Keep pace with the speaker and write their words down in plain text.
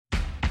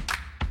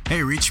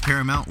Hey, Reach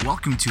Paramount,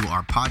 welcome to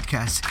our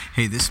podcast.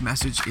 Hey, this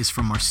message is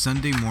from our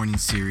Sunday morning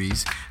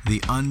series,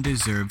 The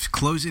Undeserved.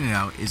 Closing it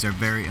out is our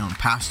very own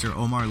Pastor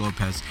Omar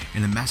Lopez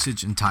in a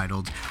message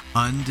entitled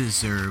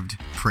Undeserved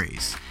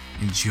Praise.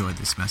 Enjoy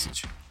this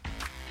message.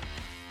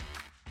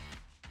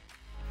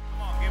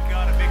 Come on, give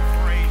God a big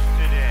praise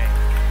today.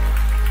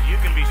 You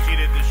can be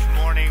seated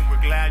this morning.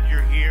 We're glad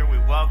you're here. We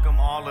welcome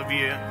all of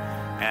you,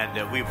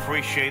 and we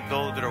appreciate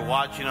those that are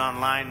watching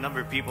online, a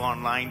number of people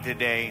online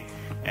today.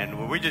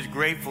 And we're just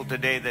grateful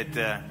today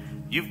that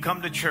you've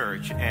come to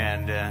church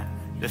and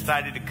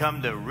decided to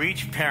come to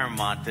Reach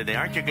Paramount today.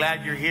 Aren't you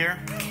glad you're here?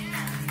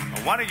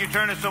 Well, why don't you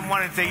turn to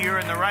someone and say you're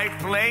in the right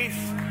place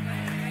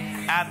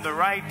at the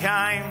right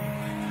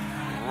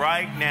time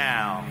right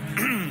now.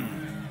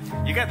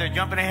 You guys are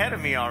jumping ahead of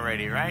me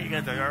already, right? You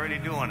guys are already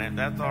doing it.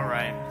 That's all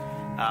right.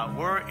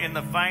 We're in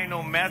the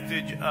final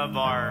message of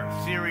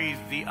our series,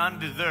 The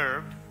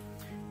Undeserved.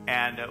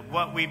 And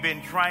what we've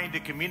been trying to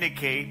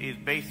communicate is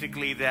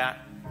basically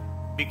that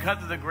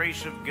because of the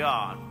grace of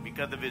God,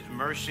 because of His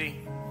mercy,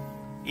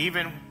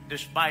 even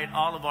despite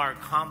all of our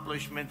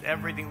accomplishments,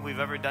 everything we've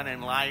ever done in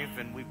life,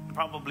 and we've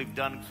probably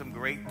done some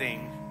great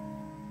things,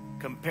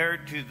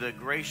 compared to the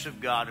grace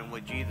of God and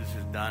what Jesus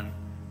has done,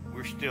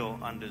 we're still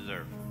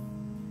undeserved.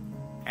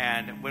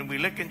 And when we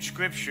look in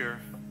Scripture,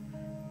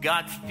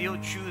 God still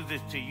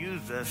chooses to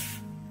use us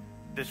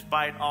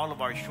despite all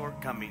of our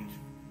shortcomings.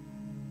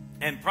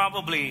 And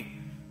probably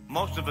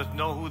most of us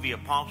know who the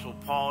Apostle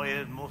Paul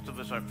is. Most of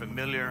us are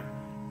familiar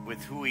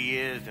with who he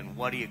is and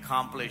what he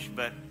accomplished.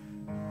 But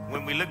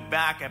when we look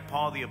back at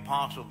Paul the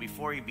Apostle,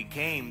 before he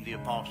became the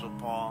Apostle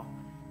Paul,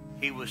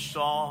 he was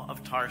Saul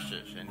of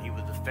Tarsus, and he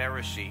was a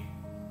Pharisee,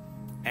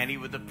 and he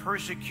was the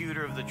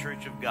persecutor of the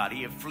church of God.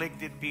 He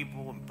afflicted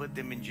people and put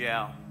them in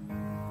jail.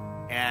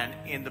 And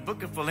in the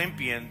book of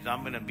Philippians,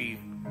 I'm going to be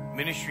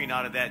ministering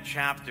out of that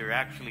chapter,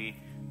 actually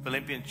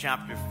Philippians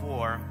chapter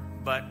 4,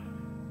 but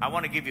I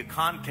want to give you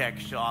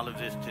context to all of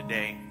this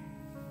today,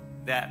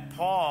 that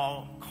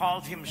Paul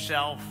called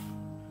himself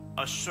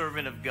a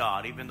servant of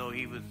God. Even though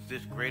he was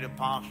this great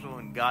apostle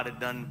and God had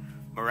done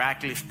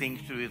miraculous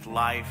things through his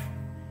life,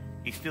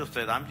 he still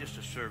said, I'm just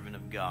a servant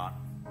of God.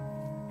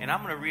 And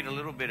I'm going to read a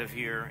little bit of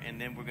here,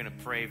 and then we're going to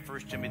pray. 1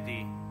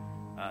 Timothy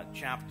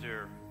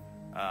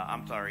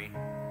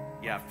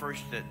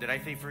did I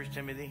say 1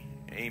 Timothy?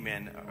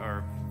 Amen.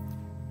 Or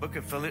book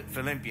of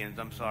Philippians,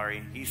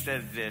 He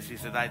says this. He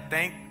says, I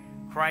thank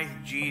Christ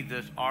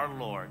Jesus our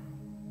Lord,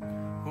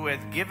 who has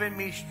given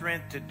me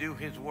strength to do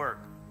his work.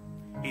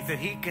 He said,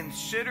 he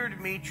considered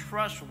me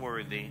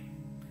trustworthy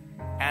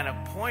and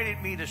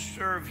appointed me to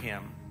serve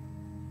him,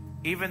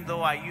 even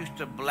though I used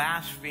to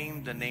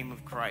blaspheme the name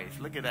of Christ.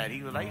 Look at that.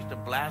 I used to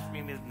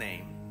blaspheme his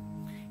name.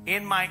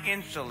 In my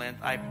insolence,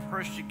 I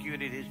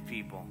persecuted his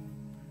people.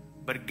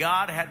 But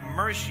God had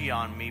mercy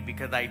on me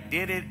because I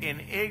did it in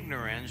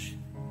ignorance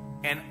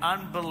and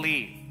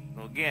unbelief.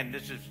 Well, again,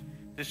 this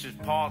is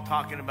Paul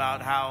talking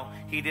about how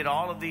he did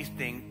all of these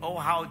things. Oh,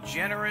 how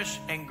generous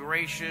and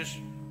gracious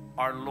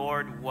our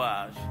Lord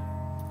was.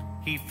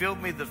 He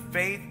filled me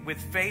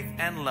with faith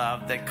and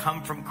love that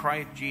come from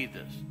Christ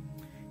Jesus.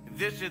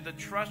 This is a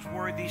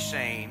trustworthy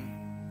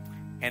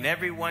saying, and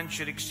everyone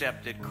should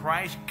accept it.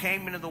 Christ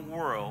came into the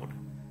world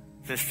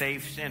to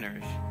save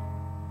sinners,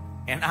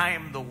 and I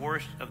am the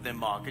worst of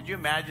them all. Could you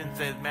imagine?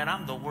 Says, man,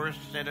 I'm the worst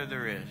sinner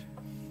there is.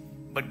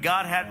 But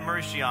God had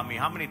mercy on me.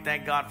 How many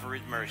thank God for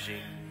his mercy?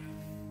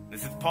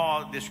 This is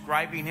Paul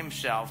describing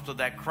himself so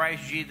that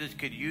Christ Jesus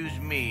could use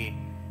me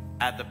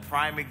as the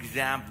prime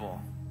example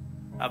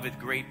of his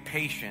great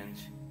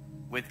patience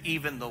with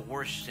even the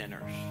worst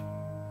sinners.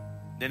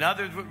 Then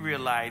others would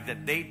realize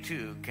that they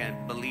too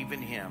can believe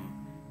in him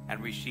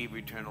and receive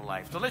eternal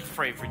life. So let's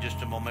pray for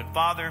just a moment.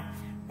 Father,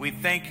 we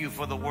thank you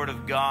for the word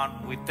of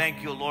God. We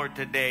thank you, Lord,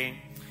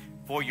 today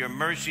for your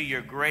mercy,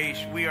 your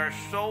grace. We are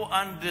so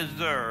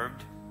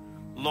undeserved,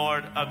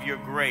 Lord, of your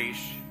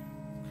grace.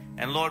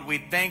 And Lord, we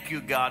thank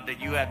you, God,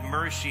 that you had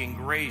mercy and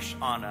grace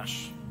on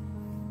us.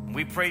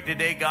 We pray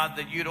today, God,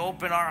 that you'd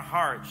open our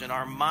hearts and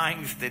our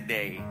minds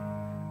today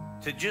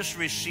to just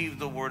receive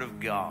the word of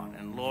God.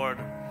 And Lord,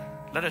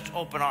 let us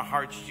open our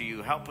hearts to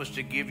you. Help us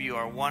to give you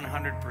our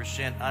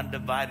 100%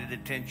 undivided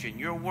attention.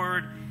 Your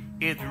word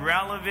is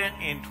relevant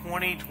in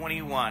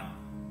 2021.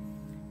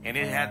 And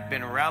it has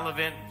been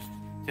relevant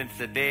since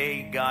the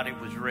day, God, it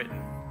was written.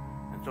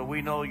 And so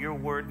we know your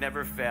word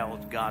never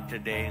fails, God,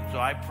 today. And so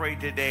I pray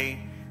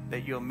today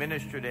that you'll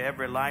minister to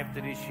every life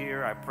that is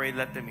here. I pray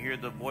let them hear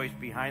the voice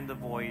behind the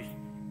voice.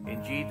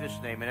 In Jesus'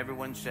 name. And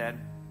everyone said,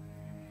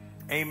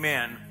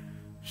 amen.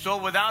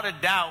 So without a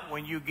doubt,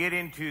 when you get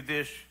into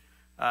this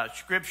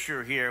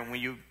scripture here, and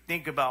when you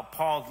think about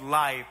Paul's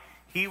life,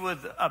 he was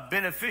a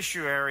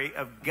beneficiary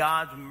of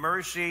God's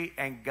mercy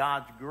and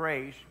God's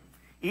grace,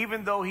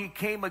 even though he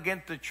came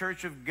against the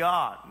church of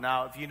God.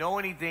 Now, if you know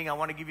anything, I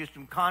want to give you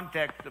some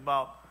context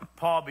about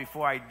Paul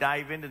before I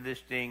dive into this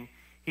thing.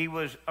 He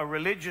was a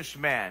religious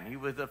man. He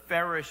was a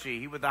Pharisee.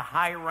 He was a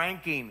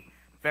high-ranking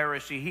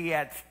Pharisee. He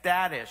had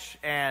status,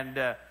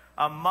 and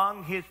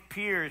among his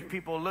peers,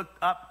 people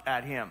looked up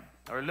at him.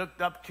 or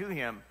looked up to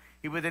him.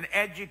 He was an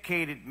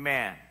educated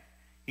man.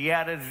 He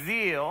had a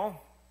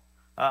zeal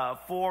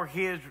for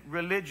his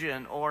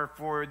religion, or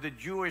for the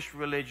Jewish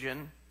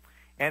religion.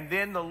 And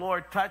then the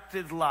Lord touched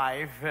his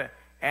life,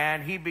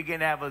 and he began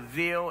to have a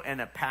zeal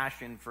and a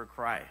passion for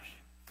Christ.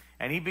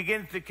 And he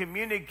begins to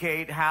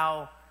communicate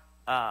how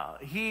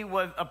he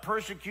was a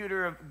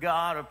persecutor of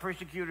God, a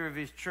persecutor of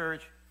his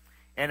church,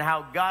 and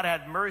how God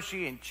had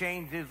mercy and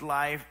changed his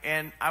life.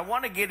 And I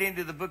want to get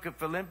into the book of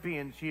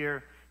Philippians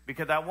here,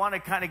 because I want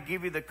to kind of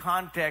give you the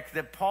context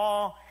that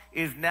Paul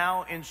is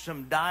now in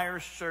some dire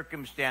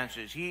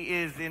circumstances. He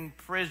is in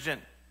prison.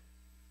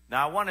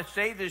 Now, I want to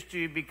say this to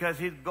you because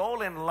his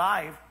goal in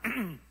life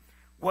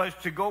was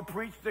to go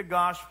preach the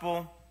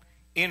gospel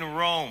in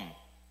Rome.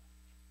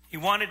 He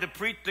wanted to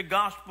preach the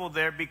gospel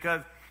there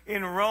because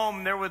in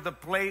Rome there was a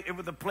place, it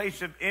was a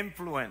place of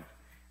influence.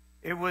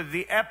 It was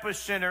the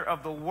epicenter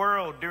of the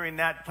world during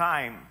that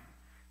time.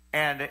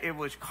 And it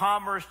was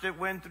commerce that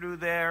went through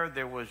there.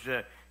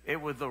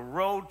 It was the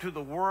road to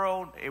the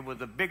world. It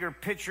was a bigger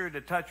picture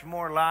to touch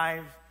more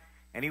lives.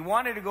 And he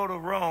wanted to go to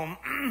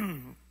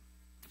Rome.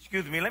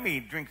 Excuse me, let me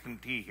drink some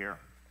tea here.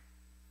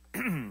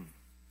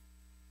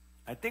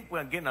 I think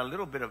we're getting a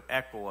little bit of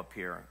echo up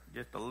here.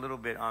 Just a little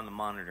bit on the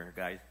monitor,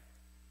 guys.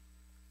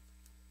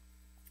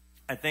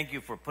 I thank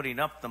you for putting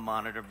up the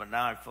monitor, but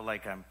now I feel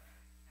like I'm,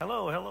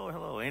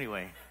 hello.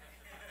 Anyway.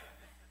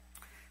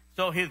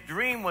 So his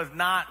dream was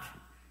not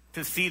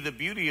to see the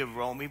beauty of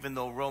Rome, even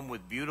though Rome was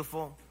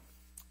beautiful.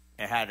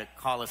 It had a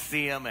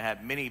Colosseum. It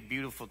had many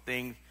beautiful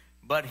things.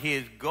 But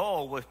his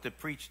goal was to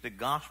preach the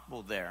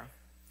gospel there.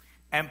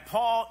 And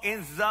Paul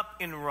ends up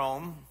in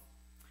Rome,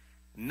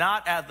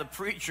 not as the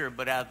preacher,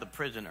 but as the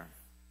prisoner.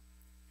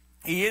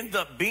 He ends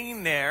up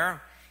being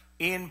there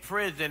in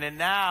prison, and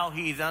now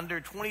he's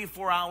under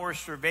 24-hour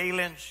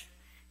surveillance.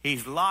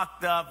 He's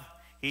locked up.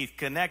 He's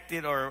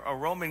connected, or a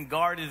Roman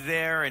guard is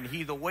there, and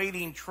he's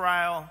awaiting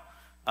trial.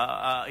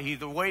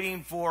 He's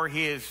awaiting for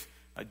his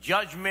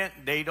judgment.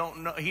 They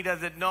don't know. He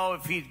doesn't know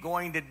if he's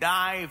going to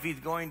die, if he's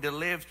going to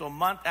live. So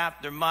month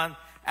after month,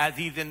 as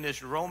he's in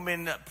this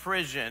Roman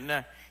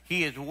prison,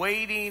 he is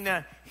waiting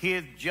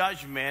his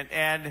judgment.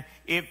 And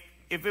if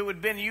it would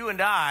have been you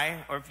and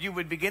I, or if you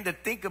would begin to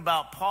think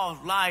about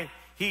Paul's life,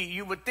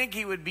 you would think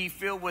he would be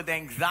filled with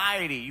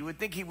anxiety. You would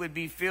think he would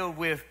be filled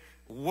with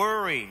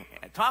worry.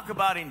 Talk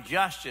about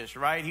injustice,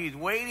 right? He's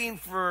waiting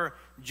for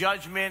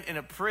judgment in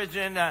a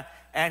prison,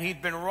 and he's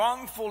been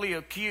wrongfully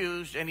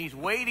accused, and he's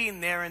waiting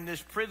there in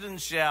this prison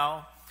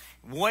cell,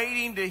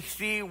 waiting to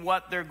see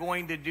what they're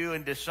going to do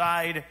and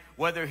decide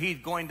whether he's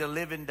going to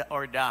live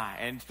or die.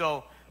 And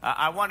so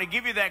I want to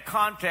give you that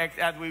context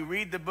as we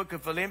read the book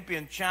of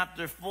Philippians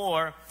chapter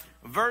 4,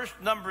 verse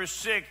number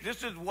 6.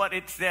 This is what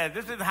it says.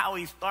 This is how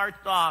he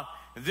starts off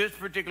this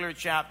particular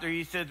chapter.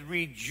 He says,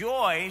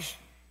 rejoice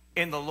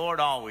in the Lord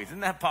always. Isn't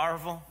that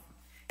powerful?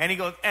 And he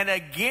goes, and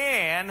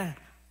again,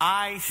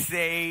 I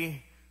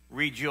say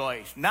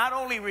rejoice. Not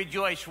only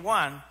rejoice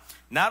once,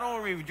 not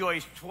only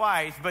rejoice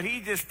twice, but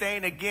he's just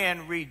saying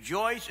again,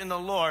 rejoice in the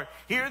Lord.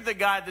 Here's the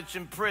guy that's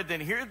in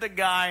prison. Here's the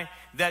guy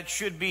that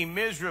should be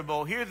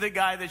miserable. Here's the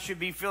guy that should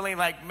be feeling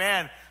like,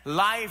 man,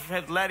 life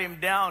has let him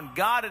down.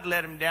 God had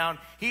let him down.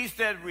 He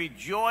said,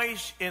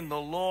 rejoice in the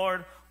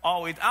Lord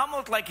always.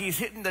 Almost like he's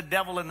hitting the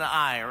devil in the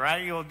eye,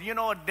 right? You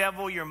know a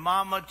devil, your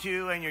mama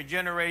too, and your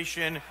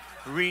generation.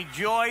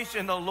 Rejoice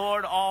in the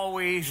Lord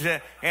always,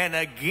 and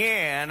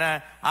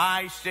again,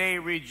 I say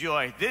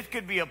rejoice. This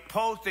could be a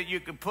post that you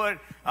could put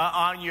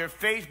on your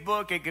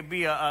Facebook. It could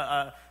be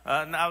I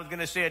was going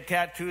to say a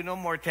tattoo, no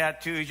more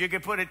tattoos. You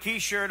could put a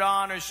t-shirt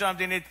on or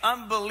something. It's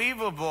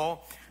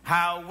unbelievable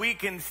how we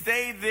can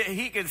say that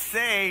he could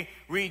say,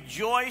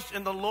 rejoice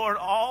in the Lord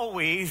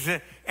always,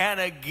 and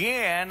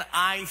again,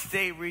 I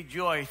say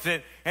rejoice.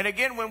 And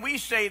again, when we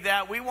say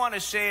that, we want to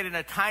say it in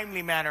a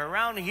timely manner.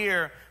 Around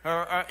here,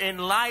 or in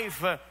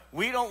life,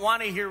 we don't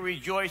want to hear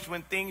rejoice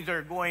when things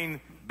are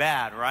going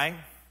bad, right?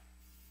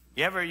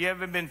 You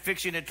ever been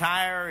fixing a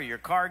tire, or your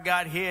car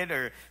got hit,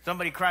 or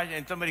somebody cries,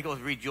 and somebody goes,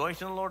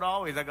 rejoice in the Lord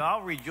always. I go,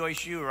 I'll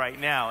rejoice you right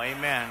now,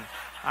 amen.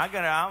 I'm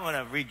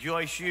gonna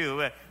rejoice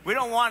you. We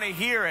don't want to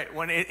hear it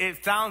when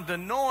it sounds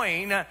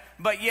annoying,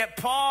 but yet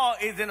Paul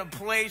is in a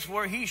place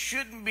where he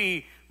shouldn't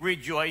be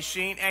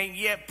rejoicing, and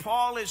yet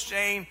Paul is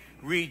saying,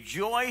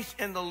 rejoice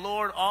in the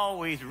Lord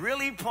always.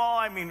 Really, Paul?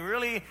 I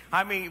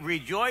mean,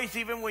 rejoice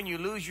even when you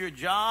lose your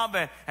job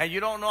and you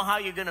don't know how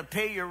you're going to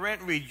pay your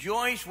rent.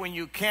 Rejoice when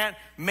you can't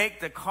make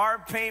the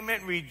car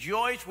payment.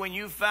 Rejoice when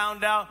you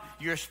found out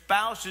your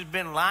spouse has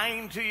been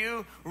lying to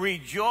you.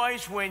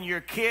 Rejoice when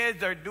your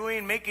kids are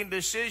making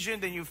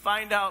decisions and you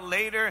find out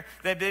later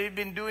that they've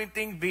been doing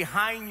things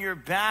behind your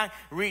back.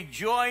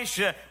 Rejoice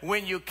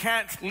when you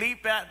can't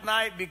sleep at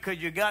night because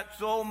you got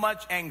so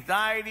much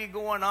anxiety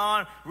going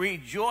on.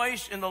 Rejoice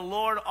in the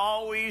Lord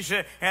always.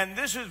 And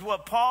this is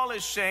what Paul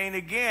is saying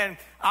again.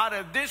 Out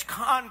of this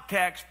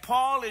context,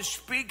 Paul is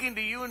speaking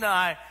to you and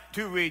I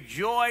to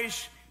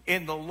rejoice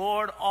in the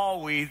Lord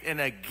always.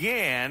 And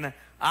again,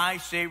 I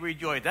say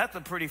rejoice. That's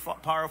a pretty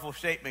powerful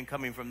statement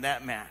coming from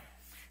that man.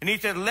 And he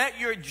said, let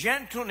your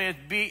gentleness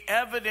be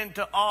evident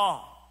to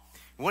all.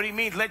 What he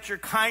means, let your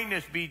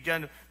kindness be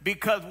gentle.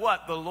 Because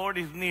what? The Lord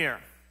is near.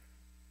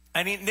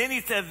 And then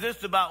he says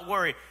this about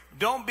worry.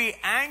 Don't be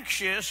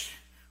anxious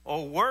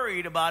or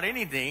worried about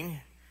anything,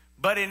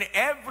 but in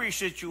every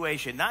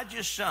situation, not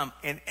just some,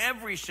 in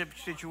every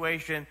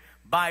situation,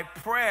 by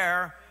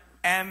prayer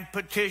and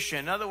petition.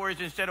 In other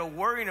words, instead of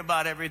worrying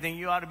about everything,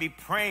 you ought to be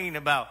praying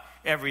about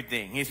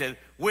everything. He says,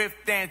 with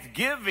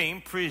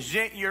thanksgiving,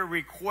 present your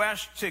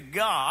request to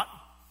God.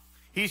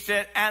 He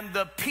said, and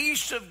the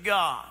peace of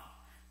God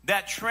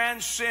that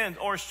transcends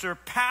or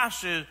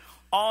surpasses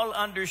all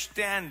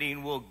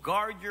understanding will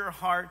guard your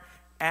heart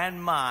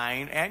and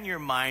mind and your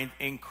mind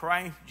in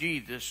Christ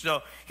Jesus.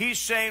 So he's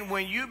saying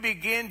when you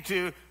begin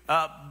to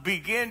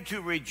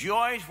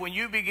rejoice, when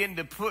you begin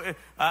to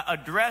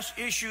address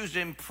issues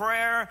in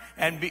prayer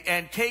and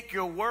take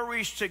your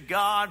worries to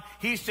God,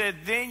 he said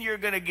then you're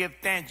going to give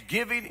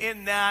thanksgiving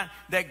in that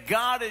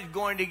God is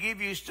going to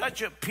give you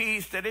such a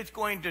peace that it's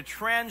going to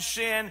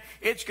transcend,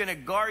 it's going to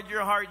guard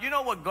your heart. You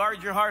know what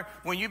guards your heart?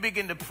 When you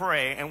begin to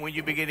pray and when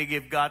you begin to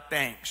give God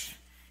thanks.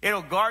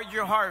 It'll guard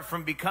your heart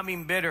from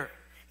becoming bitter.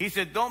 He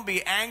said, don't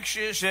be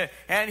anxious.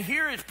 And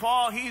here is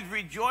Paul. He's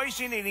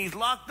rejoicing and he's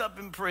locked up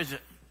in prison.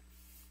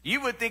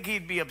 You would think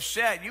he'd be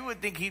upset. You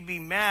would think he'd be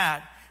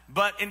mad.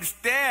 But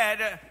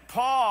instead,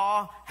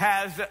 Paul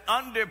has,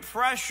 under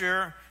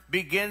pressure,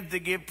 begins to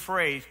give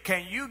praise.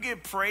 Can you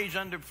give praise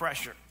under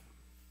pressure?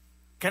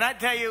 Can I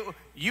tell you,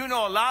 you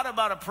know a lot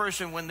about a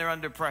person when they're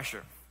under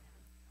pressure.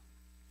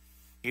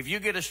 If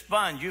you get a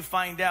sponge, you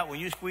find out when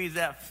you squeeze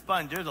that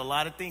sponge, there's a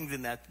lot of things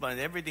in that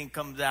sponge. Everything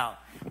comes out.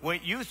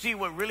 When you see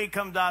what really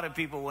comes out of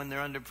people when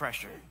they're under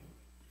pressure.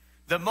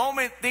 The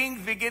moment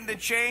things begin to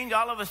change,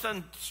 all of a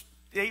sudden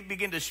they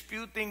begin to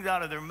spew things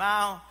out of their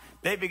mouth.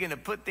 They begin to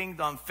put things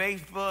on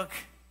Facebook.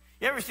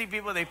 You ever see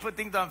people, they put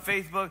things on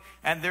Facebook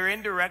and they're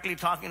indirectly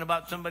talking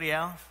about somebody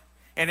else?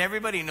 And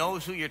everybody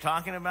knows who you're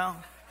talking about?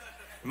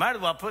 You might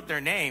as well put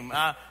their name.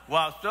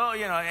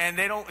 And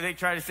they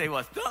try to say,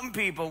 well, some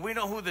people, we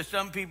know who the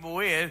some people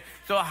is.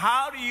 So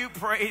how do you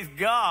praise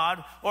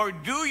God, or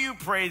do you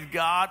praise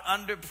God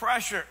under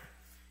pressure?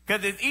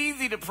 Because it's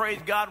easy to praise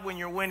God when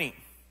you're winning.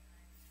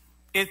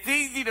 It's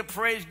easy to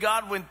praise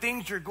God when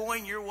things are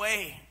going your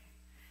way.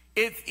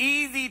 It's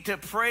easy to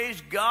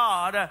praise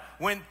God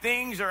when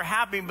things are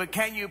happening, but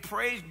can you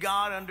praise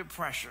God under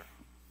pressure?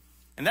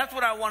 And that's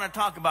what I want to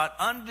talk about,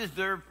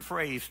 undeserved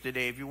praise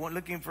today. If you're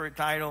looking for a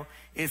title,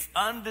 it's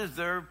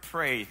undeserved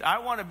praise. I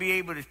want to be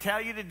able to tell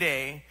you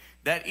today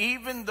that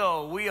even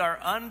though we are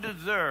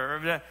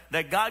undeserved,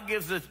 that God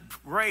gives us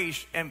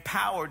grace and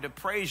power to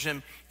praise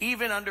him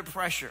even under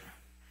pressure.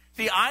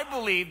 See, I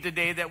believe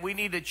today that we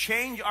need to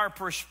change our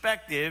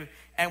perspective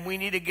and we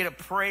need to get a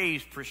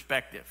praise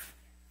perspective.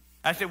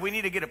 I said we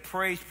need to get a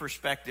praise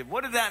perspective.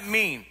 What does that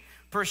mean?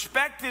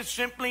 Perspective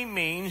simply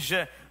means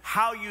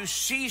how you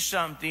see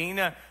something,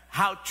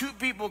 how two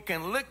people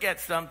can look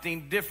at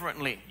something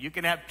differently. You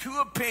can have two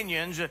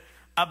opinions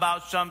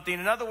about something.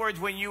 In other words,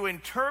 when you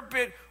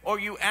interpret or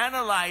you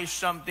analyze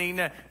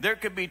something, there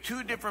could be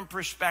two different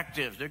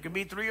perspectives. There could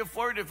be 3 or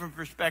 4 different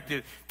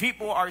perspectives.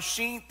 People are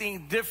seeing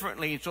things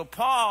differently. So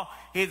Paul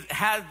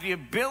has the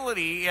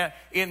ability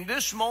in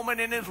this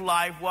moment in his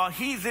life, while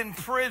he's in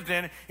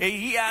prison,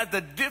 he has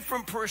a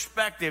different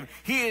perspective.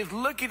 He is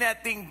looking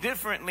at things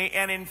differently.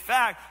 And in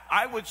fact,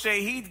 I would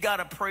say he's got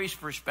a praise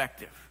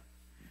perspective.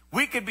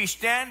 We could be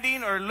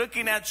standing or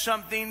looking at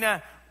something,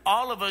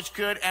 all of us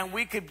could, and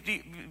we could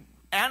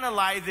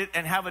analyze it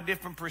and have a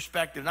different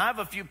perspective. Now, I have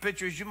a few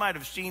pictures. You might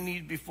have seen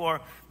these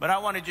before, but I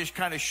want to just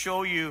kind of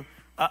show you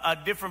a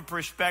different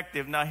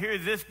perspective. Now,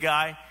 here's this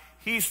guy.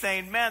 He's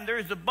saying, man,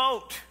 there's a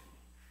boat.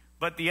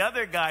 But the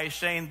other guy is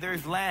saying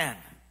there's land.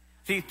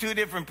 See, 2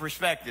 different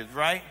perspectives,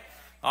 right?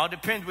 All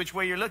depends which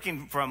way you're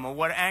looking from or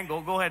what angle.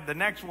 Go ahead. The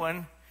next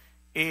one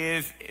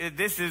is,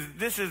 this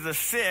is a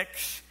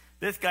 6.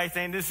 This guy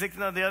saying this is 6.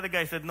 No, the other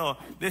guy said, no,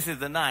 this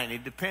is a 9.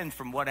 It depends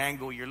from what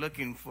angle you're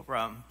looking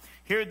from.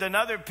 Here's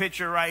another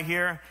picture right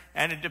here,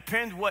 and it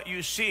depends what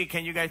you see.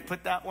 Can you guys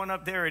put that one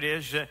up? There it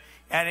is.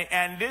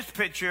 And this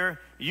picture,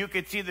 you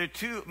could see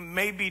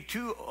maybe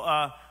two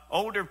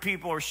older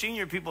people or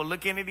senior people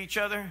looking at each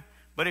other.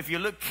 But if you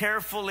look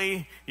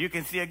carefully, you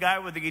can see a guy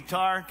with a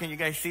guitar. Can you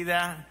guys see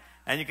that?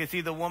 And you can see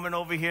the woman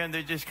over here, and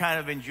they're just kind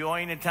of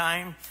enjoying the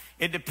time.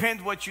 It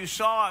depends what you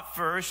saw at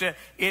first.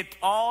 It's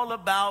all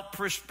about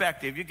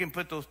perspective. You can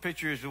put those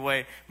pictures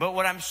away. But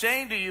what I'm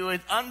saying to you is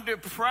under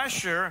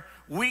pressure,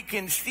 we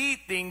can see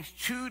things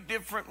 2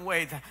 different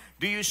ways.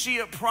 Do you see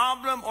a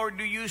problem or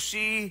do you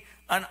see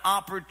an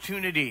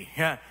opportunity?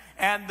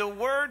 And the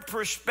word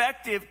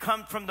perspective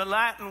comes from the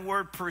Latin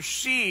word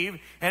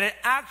perceive, and it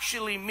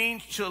actually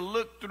means to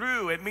look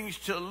through. It means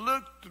to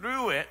look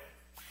through it.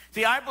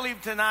 See, I believe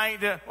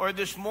tonight or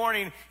this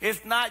morning,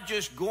 it's not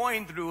just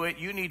going through it,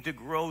 you need to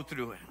grow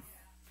through it.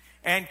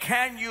 And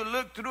can you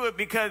look through it?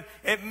 Because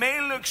it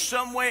may look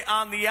some way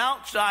on the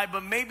outside,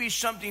 but maybe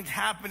something's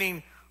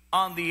happening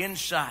on the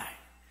inside.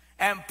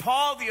 And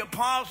Paul the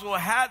apostle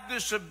had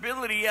this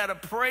ability, he had a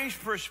praise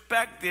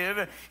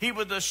perspective. He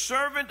was a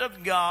servant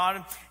of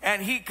God,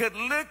 and he could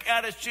look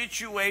at a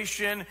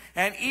situation,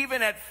 and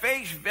even at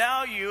face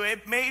value,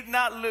 it may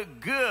not look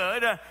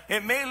good,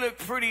 it may look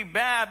pretty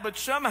bad, but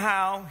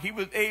somehow he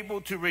was able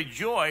to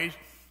rejoice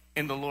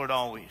in the Lord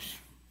always.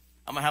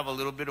 I'm going to have a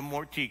little bit of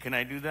more tea. Can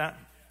I do that?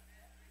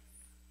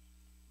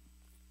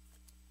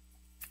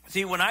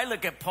 See, when I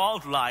look at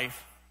Paul's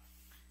life,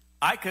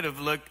 I could have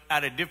looked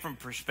at a different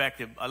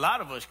perspective. A lot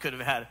of us could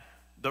have had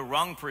the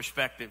wrong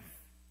perspective.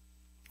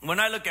 When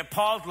I look at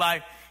Paul's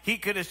life, he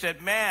could have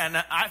said,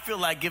 man, I feel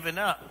like giving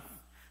up.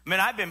 Man,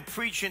 I've been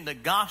preaching the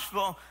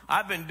gospel.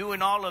 I've been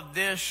doing all of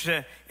this,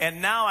 and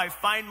now I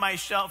find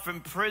myself in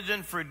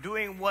prison for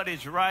doing what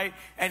is right.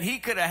 And he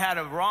could have had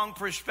a wrong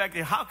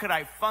perspective. How could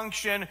I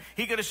function?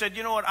 He could have said,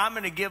 you know what, I'm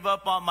going to give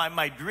up on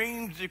my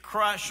dreams are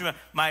crushed,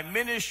 my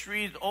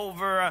ministry's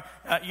over.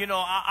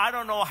 I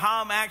don't know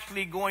how I'm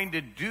actually going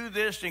to do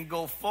this and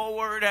go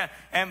forward.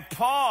 And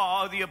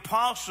Paul, the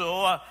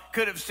apostle,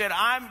 could have said,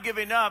 I'm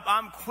giving up,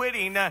 I'm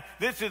quitting.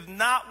 This is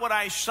not what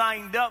I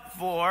signed up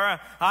for.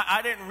 I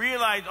didn't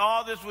realize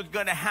all this was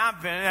going to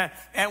happen.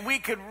 And we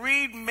could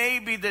read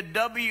maybe the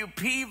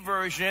WP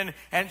version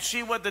and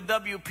see what the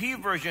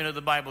WP version of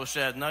the Bible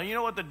says. Now, you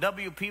know what the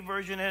WP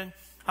version is?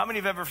 How many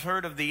have ever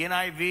heard of the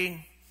NIV,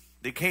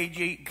 the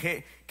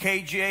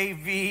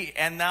KJV,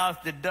 and now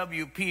it's the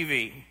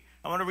WPV?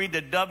 I want to read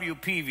the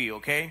WPV,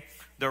 okay?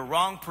 The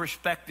wrong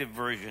perspective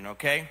version,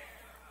 okay?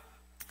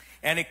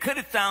 And it could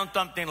have sounded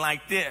something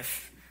like this.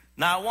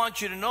 Now, I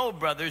want you to know,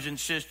 brothers and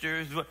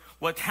sisters,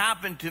 what's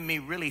happened to me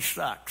really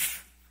sucks.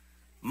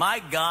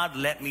 My God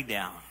let me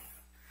down.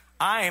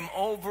 I am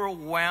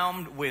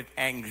overwhelmed with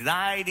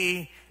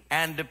anxiety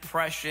and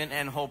depression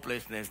and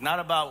hopelessness. Not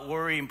about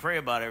worry and pray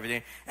about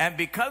everything. And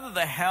because of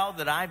the hell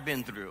that I've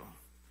been through,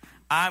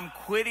 I'm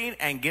quitting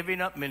and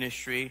giving up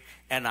ministry,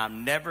 and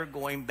I'm never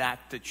going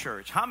back to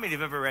church. How many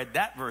have ever read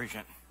that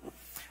version?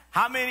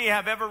 How many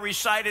have ever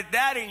recited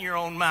that in your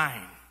own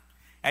mind?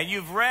 And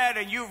you've read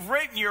and you've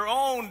written your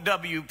own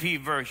WP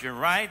version,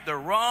 right? The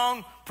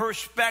wrong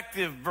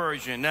perspective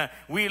version.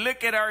 We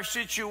look at our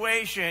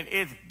situation.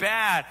 It's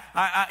bad.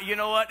 You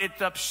know what? It's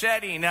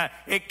upsetting.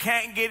 It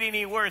can't get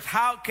any worse.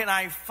 How can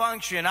I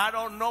function? I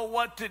don't know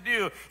what to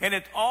do. And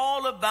it's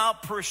all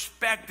about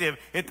perspective.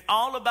 It's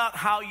all about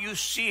how you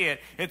see it.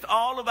 It's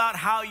all about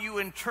how you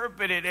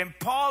interpret it. And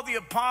Paul the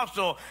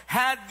apostle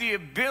had the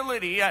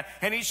ability,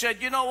 and he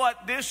said, you know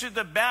what? This is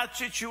a bad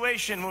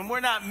situation. When we're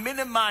not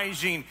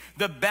minimizing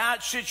the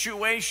bad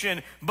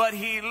situation, but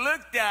he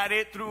looked at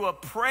it through a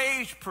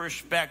praise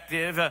perspective,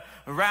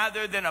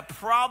 rather than a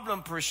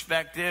problem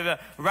perspective,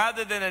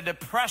 rather than a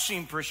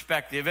depressing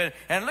perspective.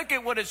 And look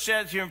at what it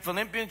says here in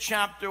Philippians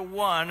chapter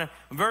 1,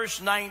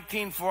 verse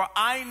 19. For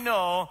I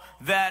know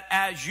that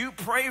as you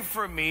pray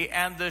for me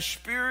and the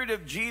Spirit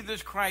of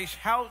Jesus Christ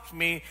helps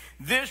me,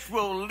 this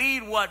will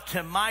lead what?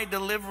 To my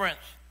deliverance.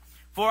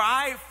 For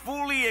I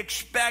fully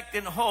expect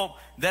and hope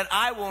that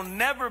I will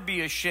never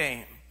be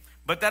ashamed,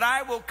 but that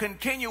I will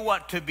continue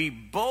what? To be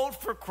bold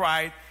for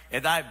Christ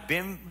as I've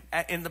been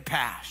in the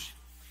past.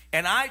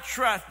 And I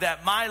trust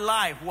that my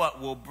life, what,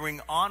 will bring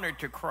honor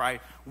to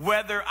Christ,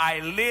 whether I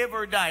live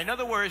or die. In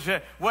other words,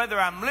 whether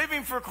I'm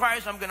living for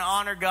Christ, I'm going to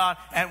honor God.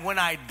 And when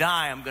I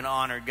die, I'm going to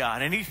honor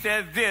God. And he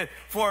says this,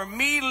 for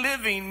me,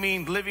 living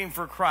means living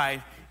for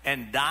Christ,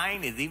 and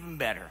dying is even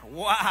better.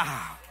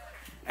 Wow.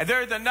 And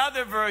there's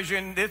another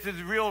version, this is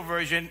the real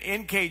version,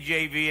 in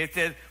KJV. It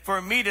says,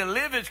 for me to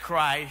live is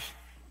Christ,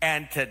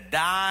 and to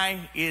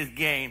die is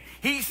gain.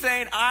 He's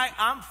saying,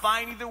 I'm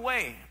fine either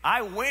way.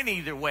 I win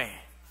either way.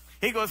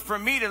 He goes, for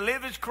me to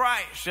live is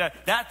Christ.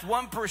 That's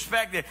one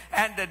perspective.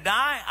 And to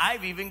die,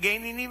 I've even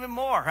gaining even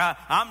more.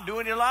 I'm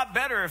doing a lot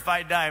better if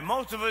I die.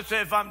 Most of us say,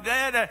 if I'm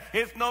dead,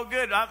 it's no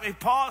good.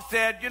 Paul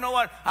said, you know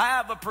what? I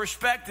have a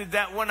perspective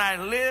that when I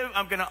live,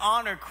 I'm going to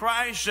honor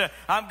Christ.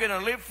 I'm going to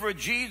live for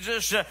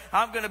Jesus.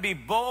 I'm going to be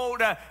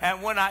bold.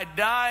 And when I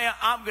die,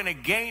 I'm going to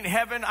gain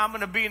heaven. I'm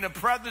going to be in the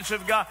presence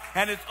of God.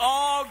 And it's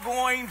all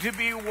going to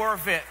be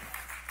worth it.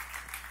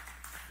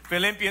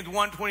 Philippians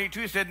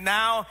 1:22 said,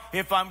 now,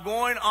 if I'm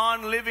going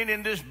on living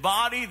in this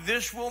body,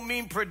 this will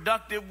mean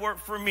productive work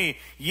for me.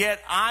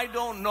 Yet I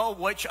don't know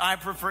which I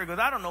prefer, because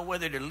I don't know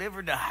whether to live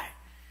or die.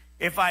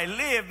 If I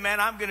live, man,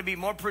 I'm going to be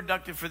more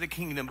productive for the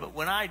kingdom. But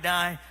when I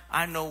die,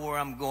 I know where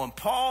I'm going.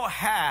 Paul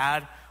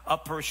had a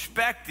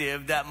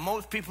perspective that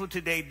most people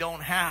today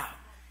don't have.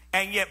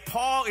 And yet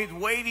Paul is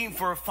waiting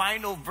for a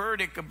final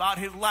verdict about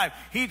his life.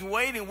 He's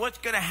waiting what's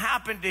going to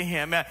happen to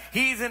him.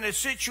 He's in a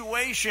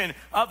situation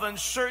of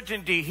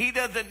uncertainty. He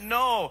doesn't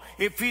know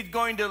if he's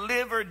going to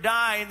live or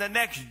die in the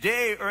next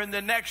day or in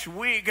the next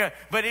week.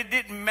 But it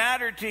didn't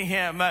matter to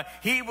him.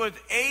 He was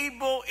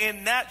able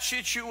in that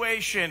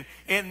situation,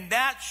 in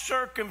that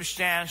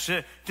circumstance,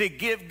 to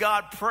give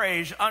God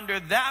praise. Under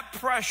that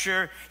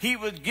pressure, he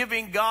was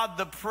giving God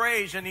the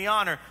praise and the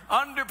honor.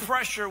 Under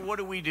pressure, what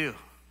do?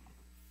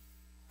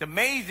 It's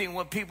amazing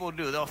what people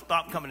do. They'll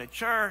stop coming to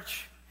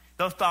church.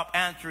 They'll stop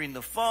answering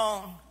the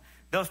phone.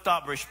 They'll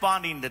stop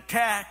responding to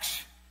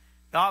texts.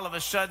 All of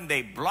a sudden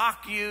they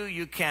block you.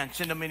 You can't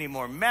send them any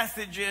more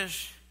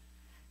messages.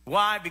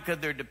 Why? Because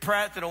they're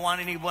depressed. They don't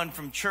want anyone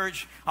from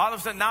church. All of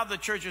a sudden now the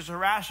church is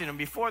harassing them.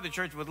 Before the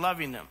church was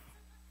loving them.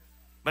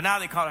 But now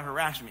they call it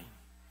harassment.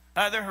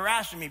 They're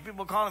harassing me.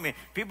 People calling me.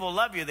 People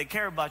love you. They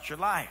care about your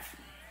life.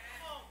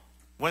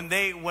 When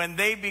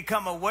they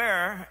become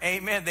aware,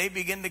 amen, they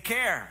begin to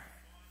care.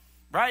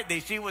 Right? They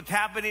see what's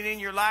happening in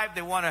your life.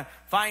 They want to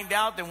find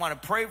out. They want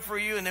to pray for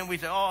you. And then we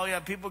say, oh, yeah,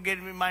 people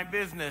getting in my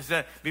business.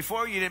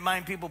 Before you didn't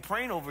mind people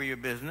praying over your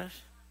business.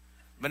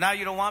 But now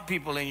you don't want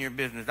people in your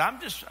business.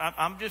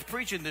 I'm just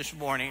preaching this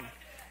morning.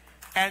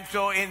 And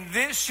so in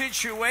this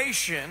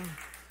situation,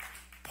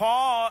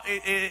 Paul,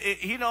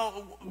 you know,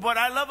 what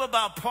I love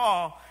about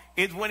Paul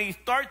is when he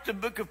starts the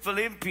book of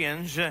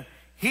Philippians,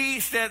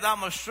 he says,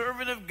 I'm a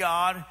servant of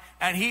God,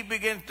 and he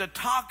begins to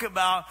talk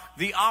about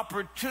the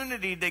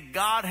opportunity that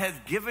God has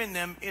given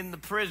them in the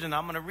prison.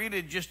 I'm going to read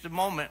it in just a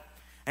moment.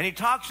 And he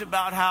talks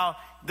about how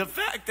the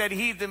fact that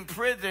he's in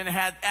prison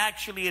has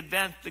actually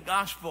advanced the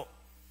gospel.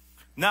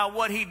 Now,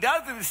 what he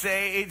doesn't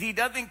say is he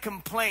doesn't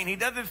complain. He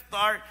doesn't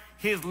start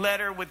his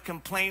letter with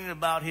complaining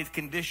about his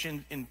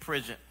condition in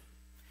prison.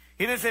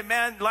 He doesn't say,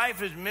 man,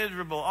 life is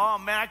miserable. Oh,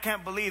 man, I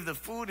can't believe the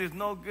food is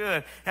no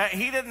good.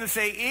 He doesn't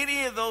say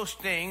any of those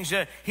things.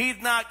 He's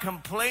not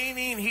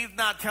complaining. He's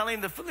not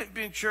telling the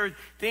Philippian church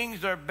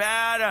things are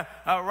bad.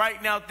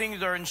 Right now,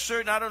 things are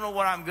uncertain. I don't know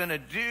what I'm going to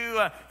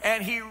do.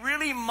 And he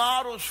really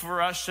models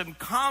for us some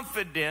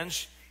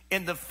confidence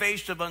in the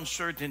face of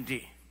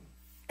uncertainty.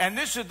 And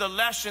this is the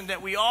lesson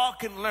that we all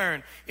can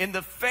learn. In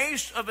the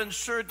face of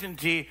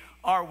uncertainty,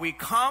 are we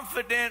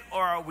confident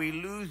or are we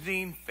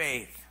losing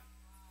faith?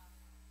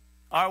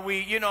 Are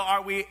we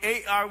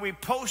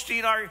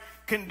posting our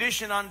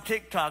condition on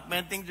TikTok?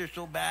 Man, things are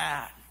so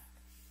bad.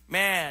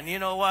 Man, you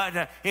know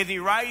what? Is he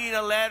writing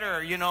a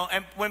letter? You know,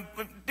 and when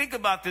think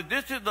about this.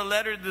 This is the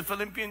letter to the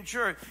Philippian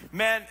church.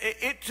 Man,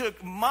 it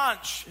took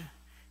months,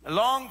 a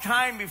long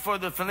time before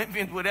the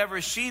Philippians would ever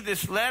see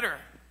this letter.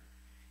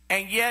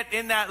 And yet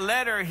in that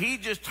letter, he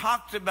just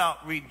talks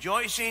about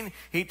rejoicing.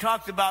 He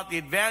talks about the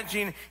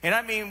advancing. And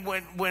I mean,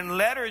 when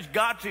letters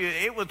got to you,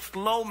 it was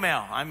slow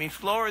mail. I mean,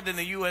 slower than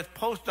the U.S.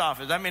 Post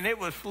Office. I mean, it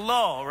was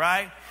slow,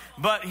 right?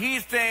 But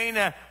he's saying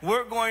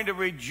we're going to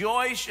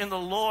rejoice in the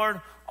Lord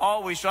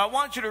always. So I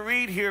want you to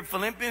read here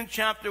Philippians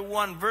chapter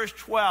 1, verse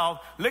 12.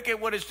 Look at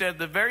what it says,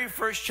 the very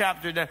first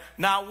chapter.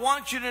 Now I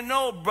want you to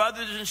know,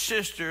 brothers and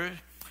sisters,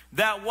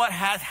 that what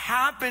has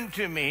happened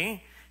to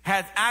me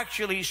has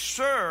actually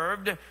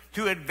served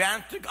to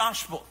advance the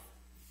gospel.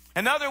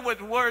 In other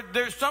words,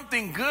 there's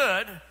something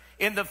good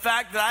in the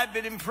fact that I've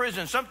been in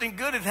prison. Something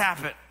good has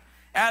happened.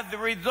 As a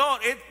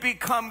result, it's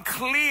become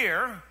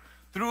clear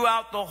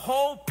throughout the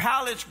whole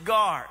palace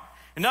guard.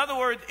 In other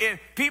words, if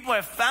people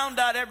have found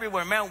out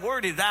everywhere, man,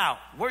 word is out.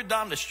 Word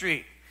down the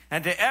street.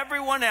 And to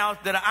everyone else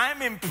that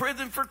I'm in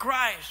prison for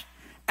Christ.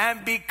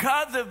 And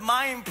because of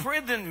my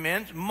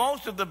imprisonment,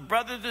 most of the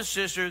brothers and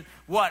sisters,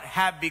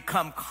 have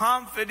become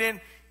confident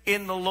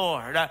in the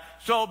Lord.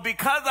 So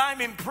because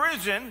I'm in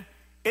prison,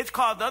 it's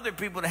caused other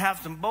people to have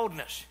some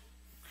boldness.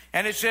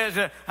 And it says,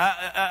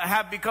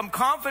 have become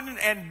confident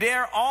and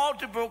dare all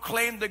to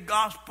proclaim the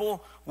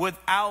gospel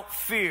without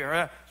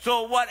fear.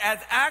 So what has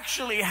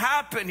actually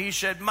happened, he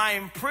said, my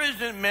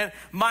imprisonment,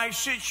 my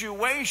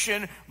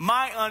situation,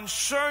 my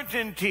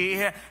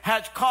uncertainty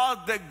has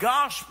caused the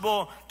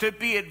gospel to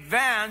be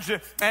advanced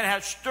and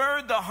has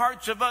stirred the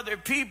hearts of other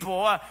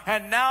people.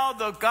 And now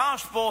the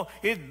gospel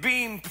is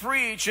being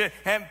preached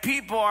and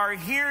people are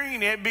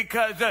hearing it,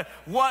 because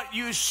what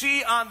you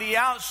see on the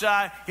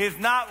outside is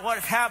not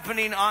what's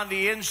happening on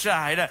the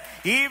inside.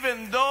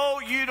 Even though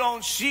you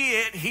don't see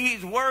it,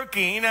 he's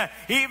working.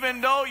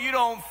 Even though you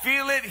don't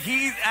feel it,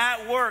 he's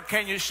at work.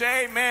 Can you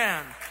say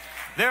amen?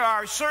 There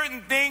are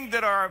certain things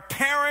that are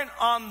apparent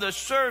on the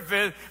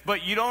surface,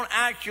 but you don't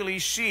actually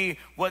see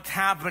what's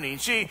happening.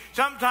 See,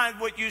 sometimes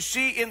what you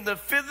see in the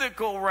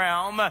physical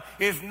realm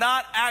is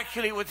not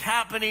actually what's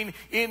happening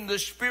in the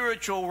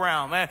spiritual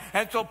realm.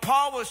 And so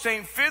Paul was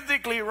saying,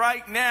 physically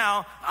right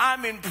now,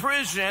 I'm in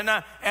prison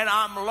and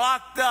I'm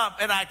locked up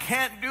and I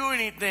can't do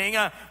anything.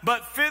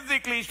 But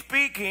physically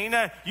speaking,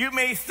 you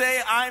may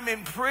say I'm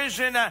in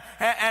prison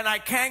and I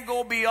can't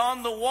go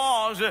beyond the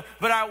walls.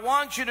 But I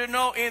want you to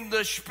know, in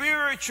the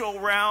spiritual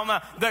realm,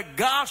 the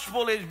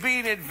gospel is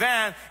being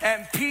advanced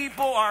and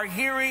people are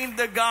hearing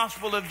the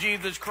gospel of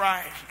Jesus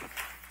Christ.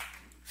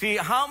 See,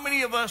 how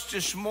many of us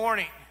this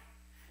morning,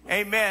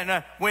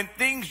 amen, when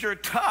things are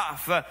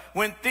tough,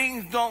 when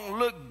things don't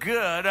look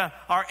good,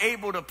 are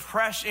able to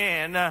press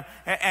in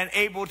and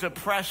able to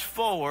press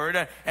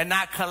forward and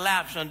not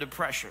collapse under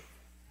pressure?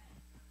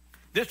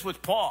 This was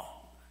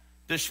Paul,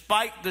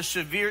 despite the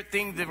severe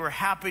things that were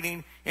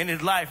happening in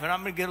his life. And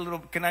I'm going to get a little,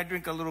 can I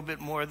drink a little bit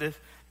more of this?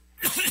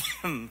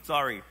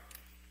 Sorry.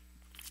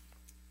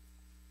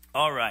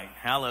 All right.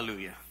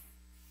 Hallelujah.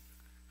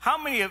 How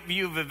many of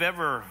you have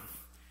ever,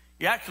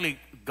 you actually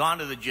gone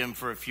to the gym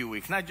for a few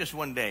weeks, not just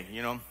one day,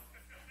 you know?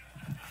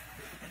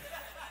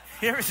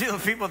 You ever see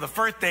those people the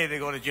first day they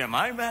go to the gym?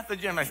 I'm at the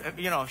gym. I said,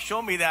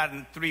 show me that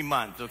in 3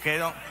 months, okay?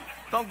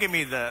 Don't give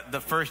me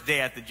the first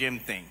day at the gym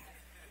thing.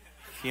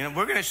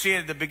 We're going to see it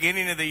at the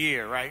beginning of the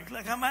year, right?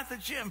 Like, I'm at the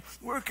gym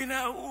working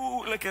out.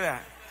 Ooh, look at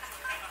that.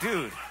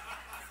 Dude,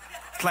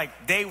 it's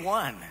like day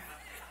 1.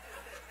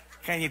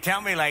 Can you tell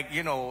me,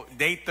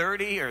 day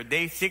 30 or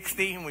day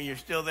 60 when you're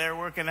still there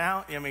working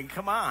out? I mean,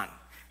 come on.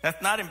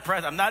 That's not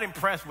impressive. I'm not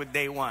impressed with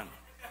day 1.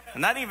 I'm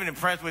not even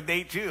impressed with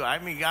day 2. I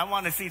mean, I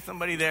want to see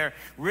somebody there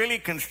really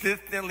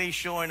consistently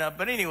showing up.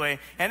 But anyway,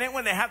 and then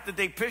when they have to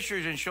take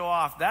pictures and show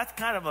off, that's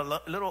kind of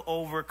a little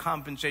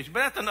overcompensation. But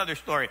that's another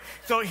story.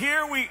 So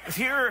here,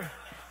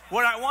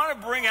 what I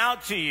want to bring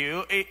out to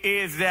you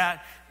is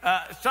that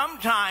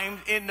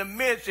sometimes in the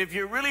midst, if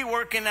you're really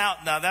working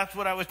out, now that's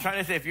what I was trying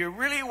to say. If you're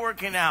really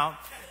working out,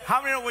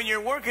 how many know when you're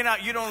working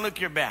out, you don't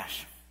look your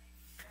best?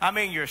 I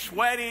mean, you're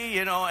sweaty,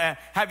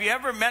 Have you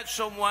ever met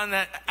someone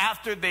that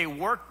after they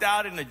worked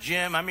out in the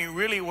gym,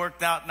 really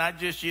worked out, not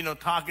just,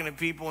 talking to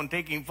people and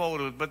taking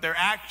photos, but they're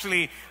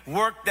actually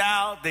worked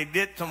out, they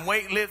did some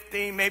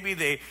weightlifting, maybe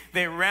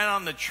they ran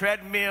on the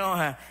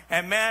treadmill.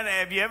 And man,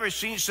 have you ever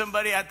seen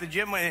somebody at the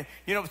gym when,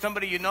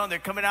 somebody they're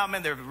coming out,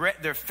 man,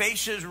 their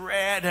face is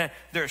red,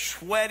 they're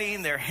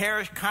sweating, their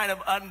hair is kind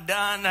of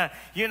undone.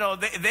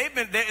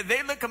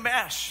 They look a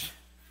mess.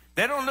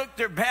 They don't look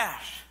their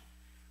best.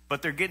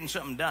 But they're getting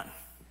something done.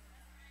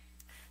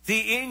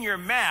 See, in your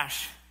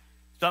mess,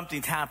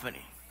 something's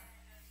happening.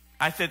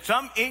 I said,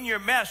 in your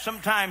mess,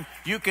 sometimes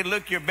you can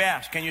look your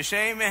best. Can you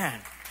say amen?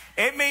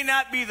 It may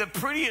not be the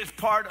prettiest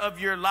part of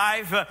your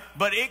life,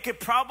 but it could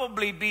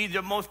probably be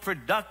the most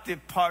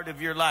productive part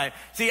of your life.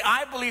 See,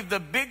 I believe the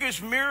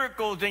biggest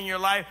miracles in your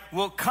life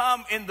will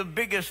come in the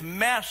biggest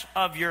mess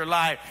of your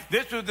life.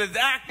 This was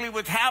exactly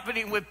what's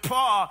happening with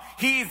Paul.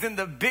 He's in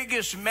the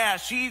biggest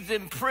mess. He's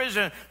in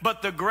prison,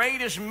 but the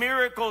greatest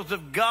miracles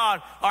of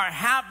God are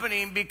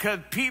happening because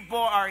people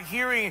are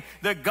hearing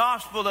the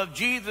gospel of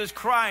Jesus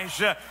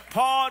Christ.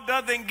 Paul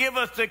doesn't give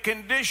us the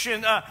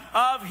condition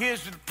of his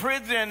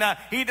prison.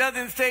 He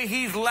doesn't say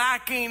he's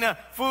lacking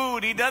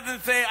food. He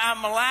doesn't say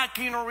I'm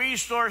lacking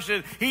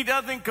resources. He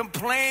doesn't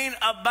complain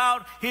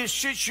about his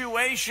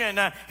situation.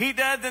 He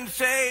doesn't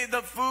say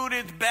the food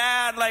is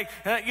bad.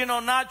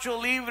 Nacho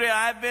Libre,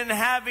 I've been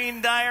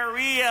having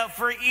diarrhea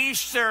for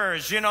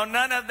Easters.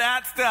 None of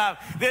that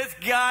stuff. This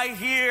guy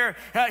here,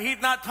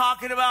 he's not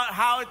talking about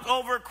how it's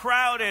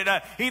overcrowded.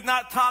 He's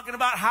not talking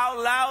about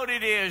how loud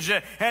it is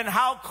and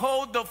how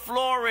cold the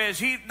floor is.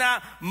 He's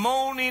not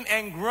moaning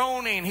and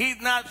groaning.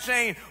 He's not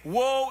saying,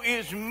 woe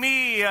is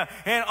me,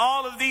 and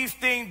all of these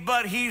things,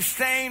 but he's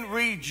saying,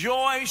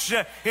 rejoice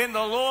in the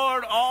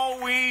Lord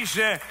always,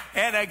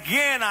 and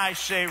again I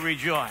say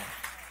rejoice.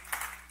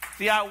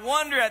 See, I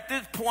wonder at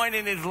this point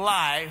in his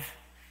life,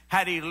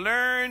 had he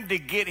learned to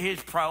get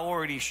his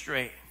priorities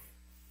straight?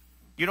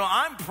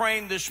 I'm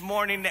praying this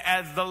morning that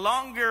as the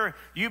longer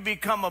you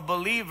become a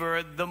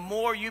believer, the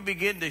more you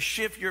begin to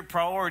shift your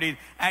priorities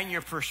and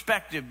your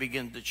perspective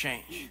begins to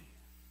change.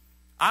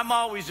 I'm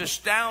always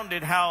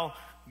astounded how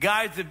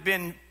guys have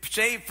been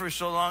saved for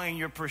so long and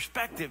your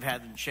perspective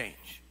hasn't changed.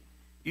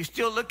 You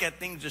still look at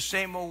things the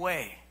same old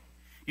way.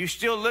 You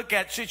still look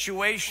at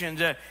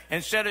situations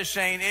instead of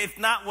saying, it's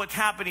not what's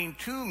happening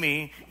to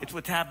me, it's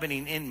what's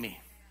happening in me.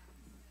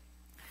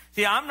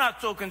 See, I'm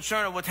not so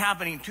concerned with what's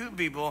happening to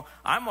people.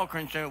 I'm more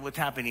concerned with what's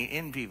happening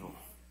in people.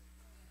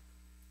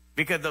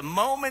 Because the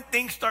moment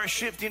things start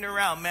shifting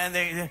around, man,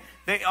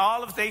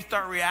 they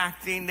start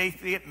reacting. They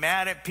get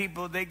mad at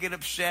people. They get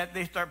upset.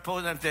 They start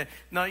posing and say,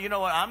 "No, you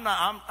know what? I'm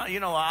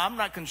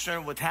not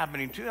concerned with what's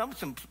happening to you. I'm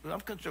concerned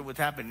with what's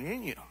happening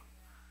in you."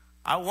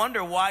 I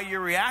wonder why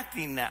you're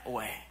reacting that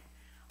way.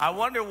 I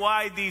wonder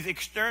why these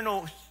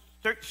external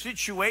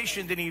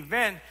situations and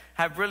events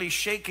have really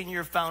shaken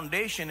your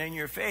foundation and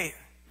your faith.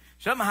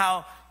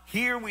 Somehow,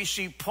 here we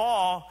see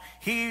Paul,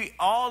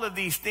 all of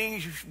these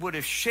things would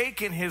have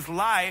shaken his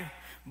life,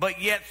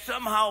 but yet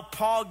somehow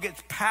Paul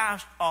gets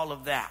past all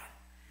of that.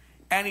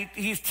 And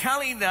he's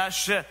telling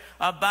us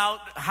about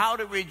how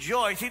to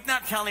rejoice. He's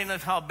not telling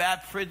us how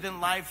bad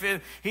prison life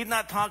is. He's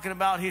not talking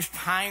about his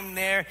time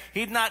there.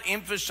 He's not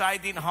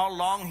emphasizing how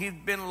long he's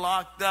been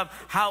locked up,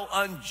 how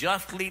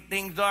unjustly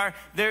things are.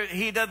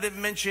 He doesn't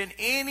mention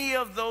any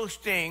of those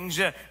things,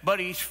 but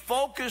he's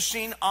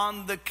focusing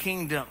on the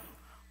kingdom.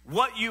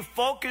 What you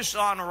focus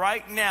on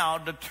right now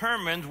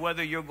determines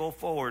whether you'll go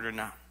forward or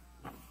not,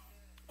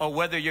 or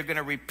whether you're going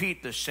to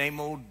repeat the same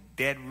old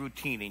dead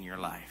routine in your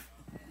life.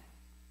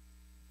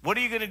 What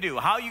are you going to do?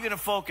 How are you going to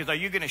focus? Are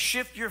you going to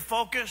shift your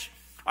focus?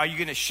 Are you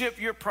going to shift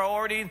your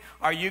priority?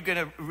 Are you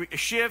going to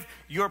shift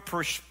your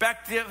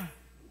perspective?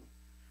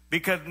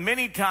 Because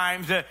many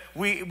times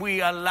we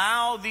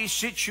allow these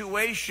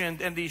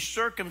situations and these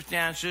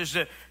circumstances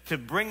to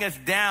bring us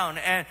down.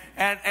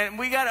 And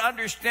we got to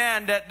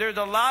understand that there's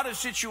a lot of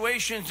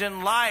situations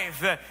in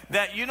life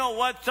that, you know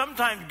what,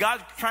 sometimes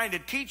God's trying to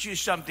teach you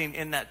something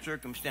in that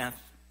circumstance.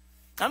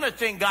 I'm not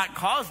saying God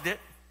caused it,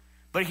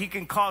 but he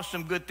can cause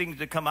some good things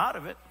to come out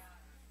of it.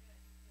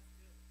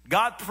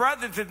 God's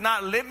presence is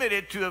not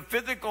limited to a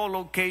physical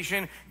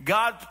location.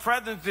 God's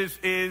presence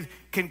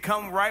can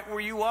come right where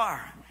you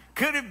are.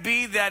 Could it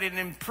be that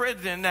in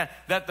prison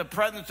that the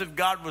presence of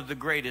God was the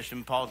greatest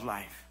in Paul's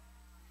life?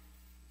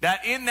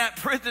 That in that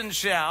prison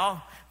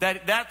cell,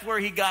 that's where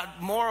he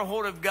got more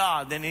hold of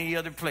God than any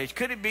other place.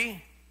 Could it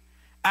be?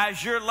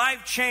 As your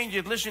life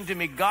changes, listen to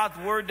me, God's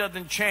word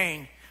doesn't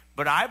change,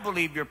 but I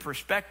believe your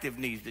perspective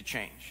needs to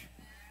change.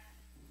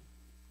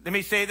 Let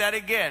me say that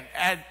again.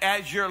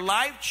 As your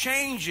life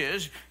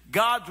changes,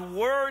 God's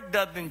word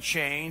doesn't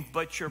change,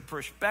 but your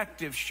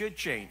perspective should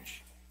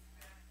change.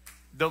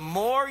 The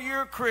more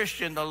you're a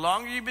Christian, the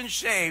longer you've been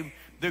saved,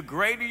 the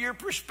greater your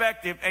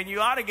perspective, and you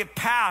ought to get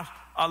past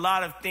a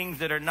lot of things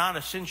that are not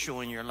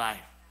essential in your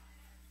life.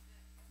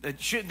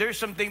 There's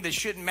some things that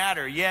shouldn't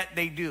matter, yet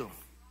they do.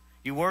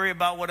 You worry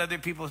about what other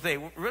people say.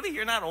 Really,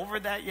 you're not over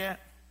that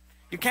yet?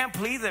 You can't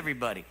please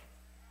everybody.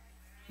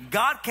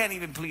 God can't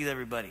even please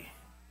everybody.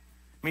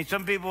 I mean,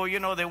 some people,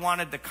 they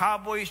wanted the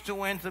Cowboys to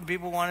win. Some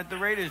people wanted the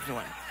Raiders to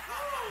win.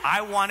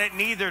 I wanted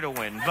neither to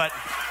win, but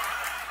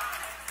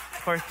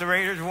of course the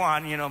Raiders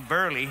won,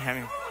 barely. I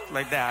mean,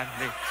 like that.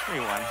 They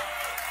won.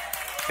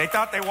 They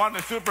thought they won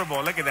the Super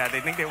Bowl. Look at that. They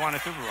think they won the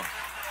Super Bowl.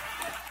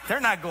 They're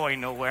not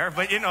going nowhere,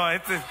 but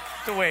it's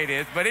the way it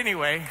is. But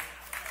anyway,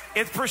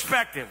 it's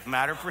perspective,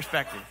 matter of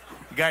perspective.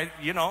 You guys,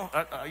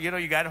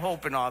 you got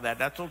hope and all that.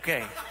 That's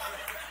okay.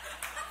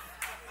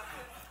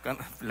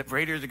 The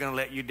Raiders are going to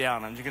let you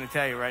down. I'm just going to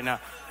tell you right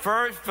now.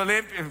 First,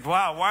 Philippians.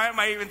 Wow, why am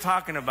I even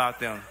talking about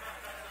them?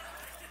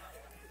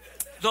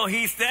 So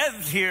he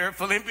says here,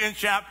 Philippians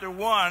chapter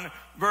 1,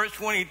 verse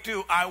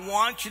 22, I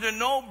want you to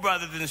know,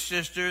 brothers and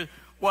sisters,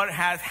 what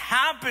has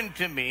happened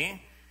to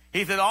me.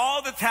 He said,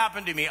 all that's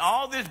happened to me,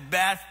 all this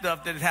bad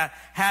stuff that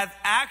has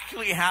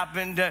actually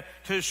happened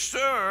to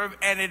serve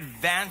and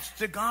advance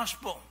the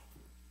gospel.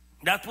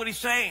 That's what he's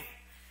saying.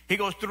 He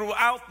goes,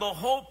 throughout the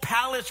whole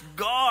palace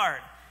guard,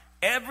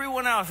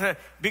 everyone else,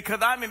 because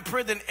I'm in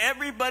prison,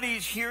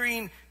 everybody's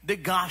hearing the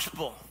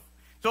gospel.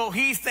 So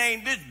he's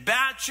saying this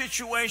bad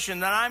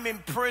situation that I'm in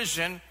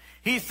prison,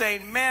 he's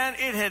saying, man,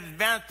 it has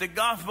advanced the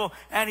gospel,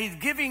 and he's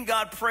giving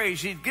God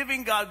praise. He's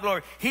giving God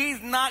glory.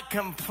 He's not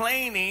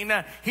complaining.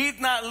 He's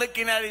not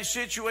looking at his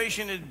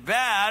situation as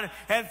bad.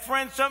 And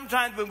friends,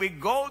 sometimes when we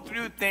go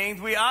through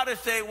things, we ought to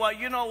say, well,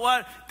 you know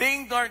what?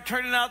 Things aren't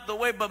turning out the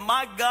way, but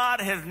my God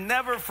has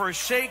never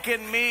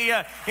forsaken me.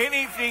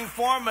 Anything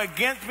formed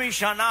against me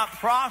shall not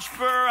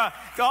prosper.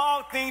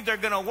 All things are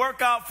going to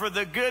work out for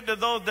the good to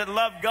those that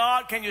love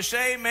God. Can you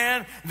say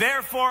amen?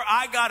 Therefore,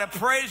 I got to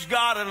praise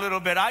God a little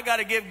bit. I got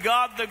to give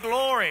God the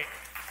glory.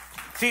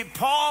 See,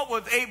 Paul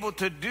was able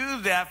to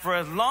do that for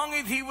as long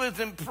as he was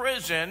in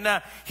prison.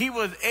 He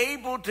was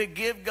able to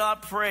give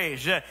God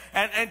praise.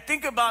 And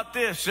think about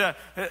this.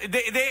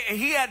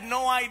 He had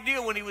no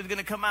idea when he was going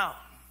to come out.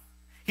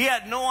 He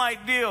had no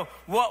idea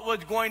what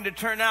was going to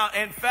turn out.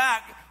 In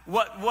fact,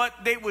 what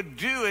they would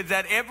do is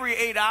that every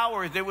 8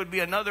 hours there would be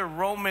another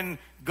Roman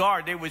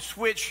guard. They would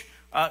switch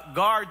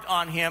guards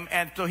on him,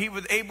 and so he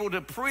was able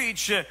to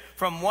preach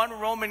from one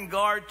Roman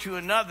guard to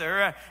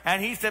another.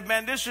 And he said,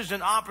 man, this is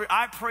an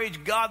I praise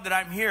God that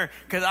I'm here,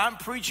 because I'm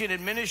preaching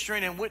and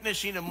ministering and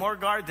witnessing to more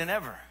guards than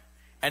ever.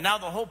 And now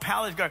the whole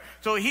palace guard.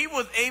 So he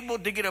was able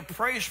to get a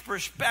praise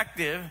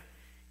perspective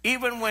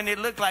even when it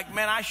looked like,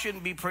 man, I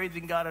shouldn't be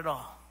praising God at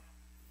all.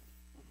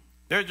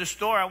 There's a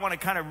story I want to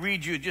kind of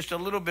read you just a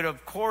little bit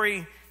of.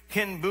 Corrie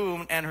ten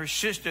Boom and her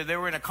sister. They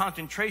were in a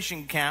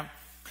concentration camp,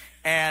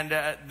 and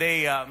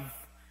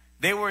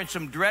they were in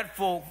some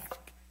dreadful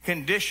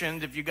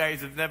conditions. If you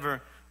guys have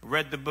never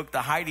read the book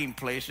The Hiding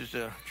Place, it's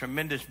a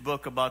tremendous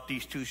book about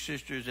these two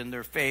sisters and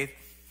their faith.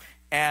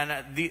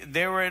 And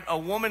they were in a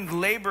woman's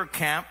labor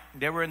camp.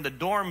 They were in the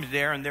dorms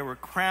there, and there were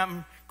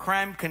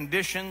cramped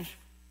conditions.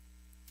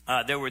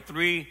 There were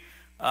three,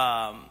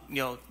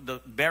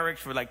 the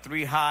barracks were like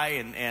 3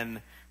 high,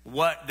 and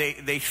what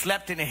they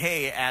slept in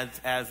hay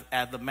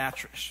as the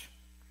mattress.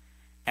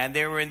 And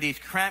they were in these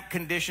cramped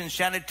conditions.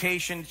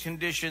 Sanitation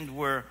conditions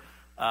were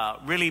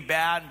really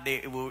bad.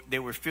 They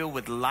were filled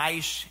with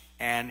lice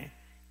and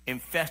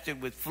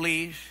infested with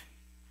fleas.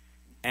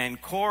 And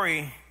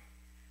Corrie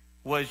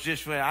was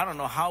just, I don't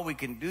know how we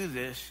can do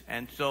this.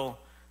 And so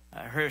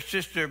her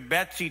sister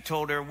Betsy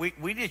told her,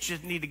 we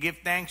just need to give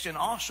thanks in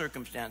all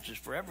circumstances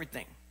for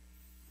everything.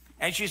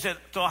 And she said,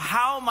 so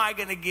how am I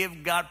going to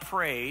give God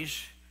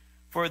praise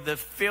for the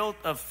filth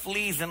of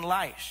fleas and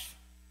lice?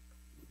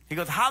 He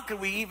goes, how can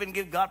we even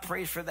give God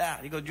praise for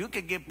that? He goes, you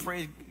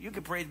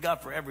can praise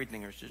God for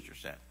everything, her sister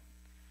said.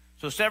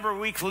 So several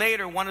weeks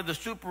later, one of the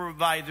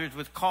supervisors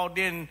was called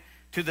in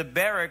to the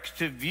barracks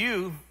to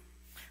view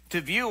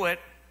it,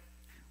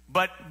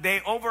 but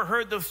they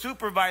overheard the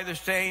supervisor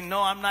saying,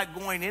 no, I'm not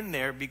going in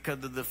there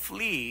because of the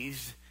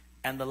fleas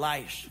and the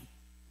lice.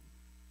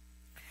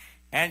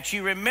 And she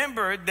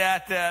remembered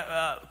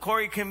that,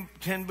 Corrie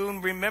ten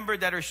Boom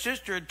remembered that her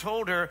sister had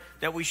told her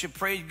that we should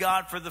praise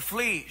God for the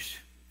fleas.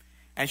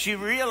 And she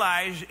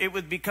realized it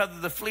was because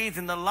of the fleas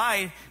and the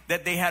lice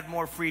that they had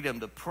more freedom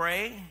to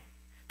pray.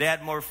 They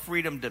had more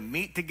freedom to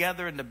meet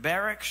together in the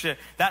barracks.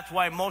 That's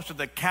why most of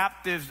the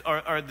captives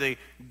or the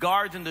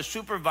guards and the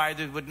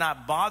supervisors would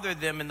not bother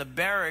them in the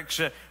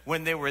barracks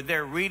when they were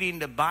there reading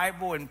the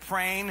Bible and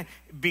praying,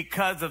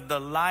 because of the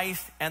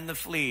lice and the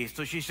fleas.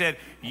 So she said,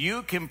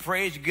 you can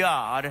praise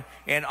God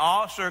in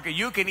all circumstances.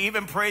 You can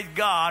even praise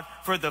God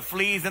for the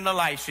fleas and the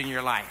lice in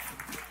your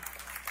life.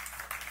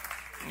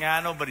 Yeah,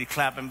 nobody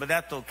clapping, but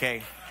that's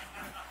okay.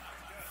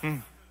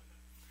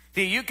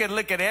 See, you can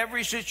look at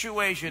every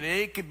situation.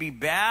 It could be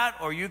bad,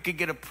 or you could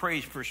get a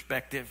praise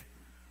perspective.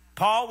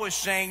 Paul was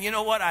saying, you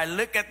know what? I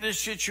look at this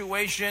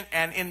situation,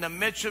 and in the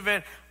midst of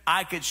it,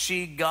 I could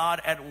see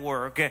God at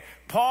work.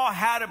 Paul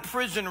had a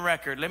prison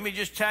record. Let me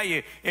just tell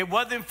you, it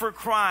wasn't for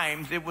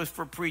crimes. It was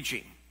for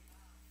preaching.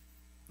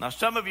 Now,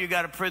 some of you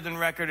got a prison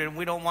record, and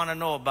we don't want to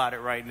know about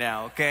it right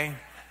now, okay?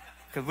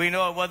 Because we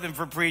know it wasn't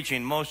for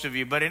preaching, most of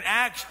you. But in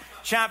Acts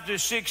chapter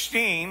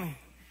 16...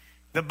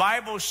 the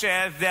Bible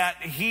says that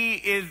he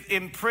is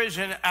in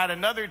prison at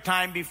another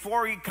time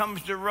before he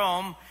comes to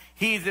Rome.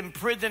 He's in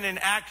prison in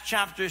Acts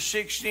chapter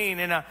 16.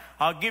 And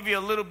I'll give you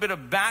a little bit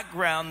of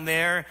background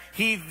there.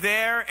 He's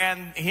there,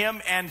 and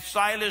him and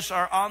Silas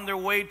are on their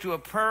way to a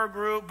prayer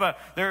group.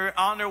 They're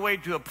on their way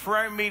to a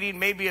prayer meeting,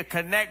 maybe a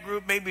connect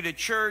group, maybe the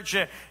church.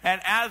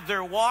 And as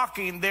they're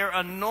walking, they're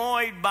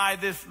annoyed by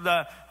this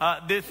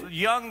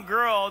young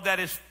girl that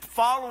is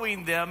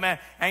following them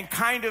and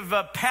kind of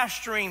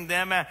pestering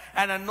them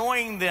and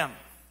annoying them.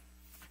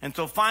 And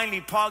so finally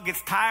Paul gets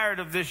tired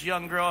of this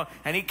young girl,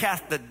 and he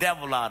casts the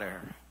devil out of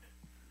her.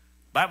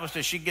 Bible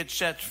says she gets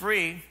set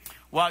free.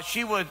 While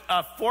she was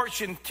a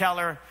fortune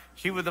teller,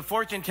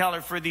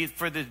 for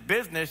this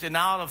business, and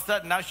now all of a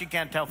sudden now she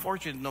can't tell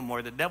fortunes no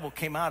more. The devil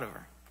came out of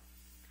her.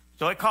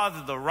 So it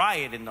causes a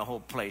riot in the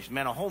whole place.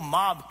 Man, a whole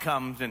mob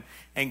comes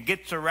and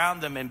gets around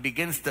them and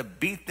begins to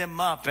beat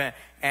them up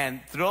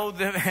and throw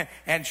them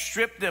and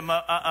strip them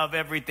of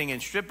everything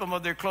and strip them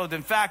of their clothes.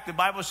 In fact, the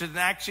Bible says in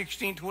Acts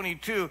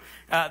 16:22,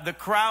 the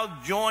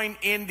crowd joined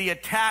in the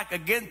attack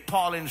against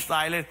Paul and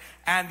Silas,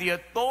 and the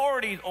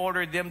authorities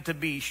ordered them to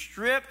be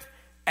stripped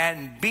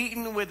and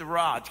beaten with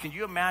rods. Can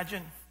you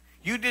imagine?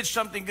 You did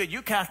something good.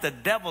 You cast the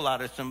devil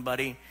out of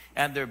somebody,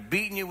 and they're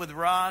beating you with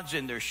rods,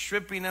 and they're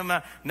stripping them.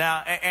 Now,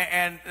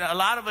 and a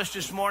lot of us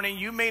this morning,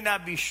 you may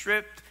not be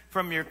stripped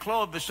from your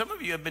clothes, but some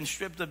of you have been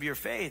stripped of your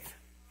faith.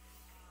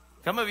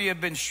 Some of you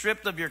have been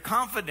stripped of your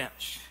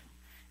confidence.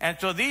 And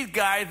so these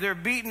guys, they're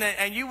beaten,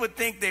 and you would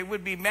think they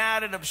would be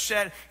mad and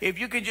upset if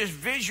you could just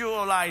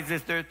visualize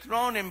this. They're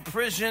thrown in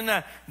prison.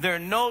 Their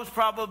nose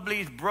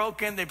probably is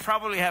broken. They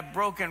probably have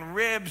broken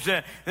ribs.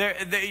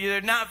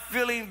 They're not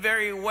feeling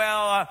very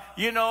well,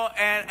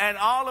 and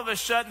all of a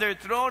sudden they're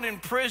thrown in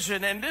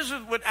prison. And this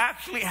is what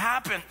actually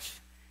happens.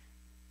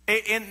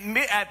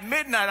 At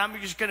midnight, I'm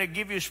just going to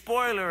give you a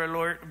spoiler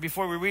alert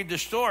before we read the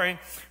story,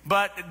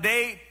 but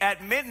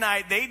at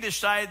midnight, they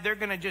decide they're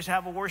going to just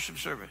have a worship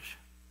service.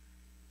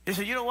 They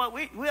said, you know what,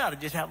 we ought to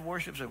just have a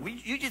worship service.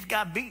 You just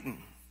got beaten.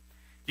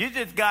 You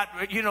just got,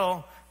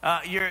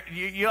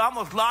 you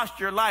almost lost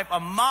your life. A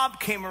mob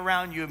came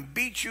around you and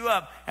beat you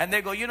up, and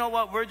they go, you know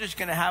what, we're just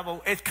going to have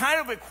it's kind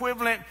of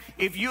equivalent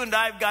if you and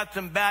I've got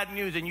some bad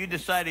news and you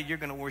decided you're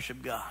going to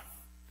worship God.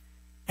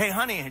 Hey,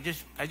 honey,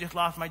 I just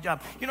lost my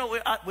job. We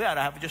ought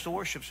to have just a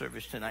worship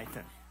service tonight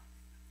then.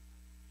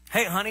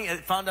 Hey, honey, I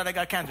found out I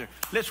got cancer.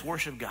 Let's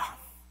worship God.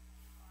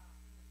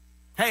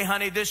 Hey,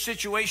 honey, this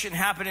situation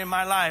happened in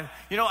my life.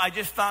 I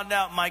just found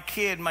out my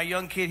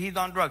young kid, he's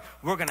on drugs.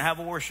 We're going to have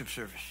a worship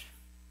service.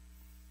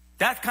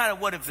 That's kind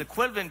of what it's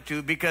equivalent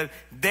to, because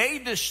they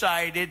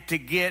decided to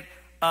get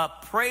a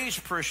praise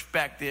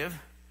perspective,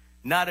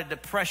 not a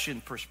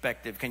depression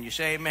perspective. Can you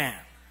say amen?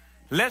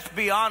 Let's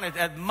be honest.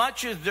 As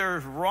much as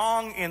there's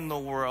wrong in the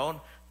world,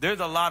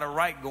 there's a lot of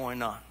right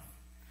going on.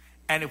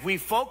 And if we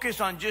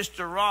focus on just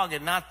the wrong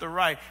and not the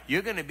right,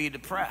 you're going to be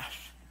depressed.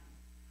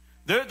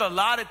 There's a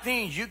lot of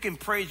things you can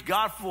praise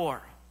God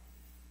for.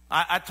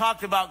 I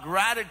talked about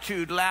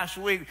gratitude last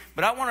week,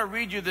 but I want to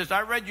read you this.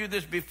 I read you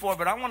this before,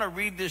 but I want to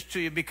read this to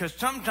you, because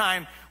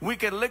sometimes we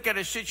can look at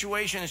a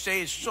situation and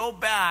say it's so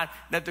bad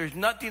that there's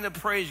nothing to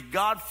praise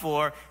God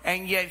for,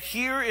 and yet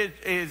here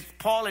is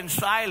Paul and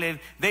Silas.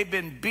 They've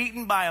been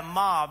beaten by a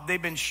mob.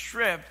 They've been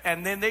stripped,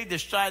 and then they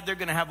decide they're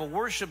going to have a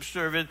worship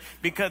service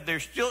because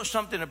there's still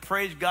something to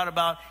praise God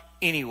about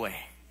anyway.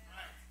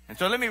 And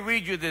so let me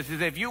read you this.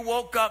 If you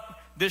woke up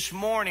this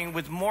morning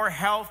with more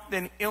health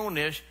than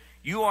illness,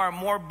 you are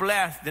more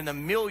blessed than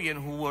 1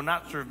 million who will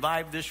not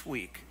survive this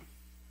week.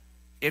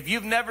 If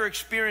you've never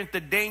experienced the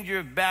danger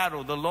of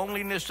battle, the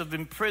loneliness of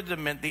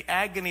imprisonment, the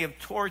agony of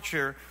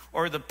torture,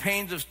 or the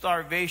pains of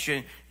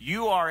starvation,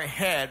 you are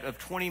ahead of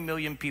 20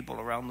 million people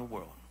around the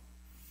world.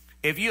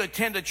 If you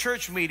attend a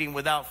church meeting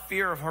without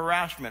fear of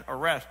harassment,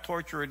 arrest,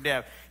 torture, or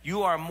death,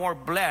 you are more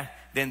blessed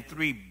than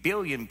 3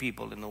 billion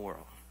people in the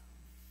world.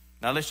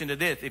 Now listen to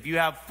this. If you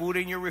have food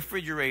in your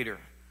refrigerator,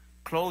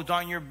 clothes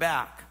on your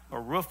back, a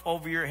roof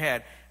over your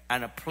head,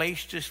 and a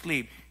place to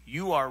sleep,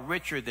 you are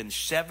richer than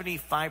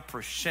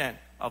 75%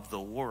 of the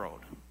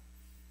world.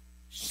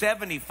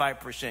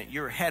 75%.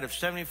 You're ahead of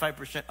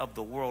 75% of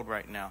the world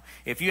right now.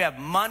 If you have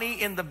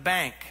money in the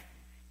bank,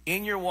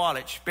 in your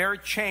wallet, spare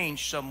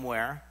change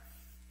somewhere,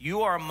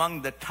 you are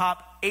among the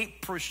top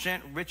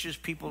 8%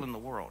 richest people in the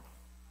world.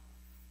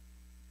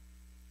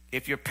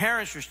 If your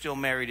parents are still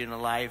married and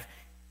alive,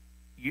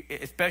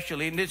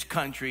 especially in this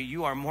country,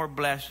 you are more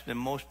blessed than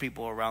most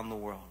people around the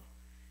world.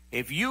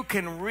 If you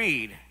can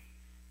read,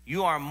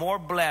 you are more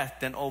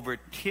blessed than over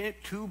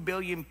 2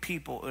 billion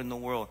people in the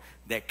world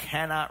that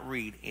cannot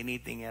read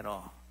anything at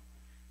all.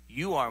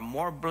 You are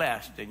more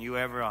blessed than you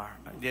ever are.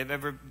 You've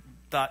ever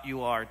thought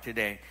you are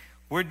today.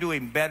 We're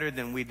doing better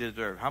than we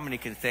deserve. How many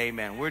can say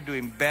amen? We're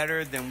doing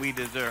better than we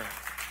deserve.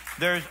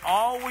 There's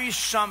always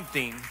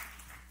something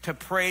to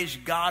praise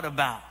God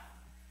about.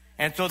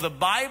 And so the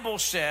Bible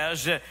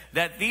says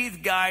that these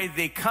guys,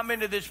 they come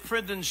into this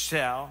prison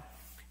cell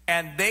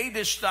and they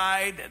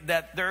decide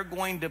that they're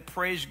going to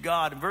praise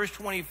God. Verse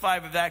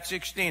 25 of Acts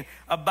 16,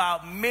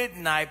 about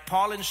midnight,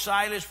 Paul and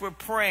Silas were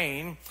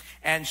praying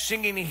and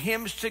singing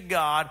hymns to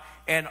God,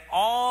 and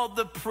all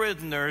the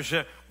prisoners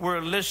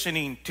were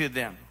listening to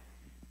them.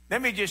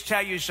 Let me just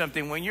tell you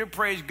something. When you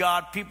praise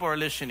God, people are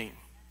listening.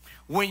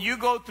 When you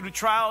go through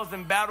trials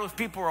and battles,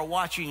 people are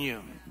watching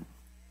you.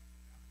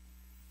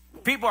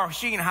 People are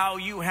seeing how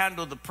you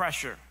handle the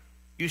pressure.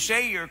 You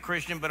say you're a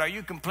Christian, but are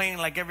you complaining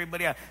like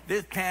everybody else?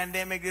 This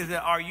pandemic,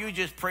 are you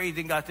just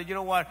praising God? I said, you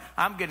know what?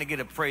 I'm going to get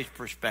a praise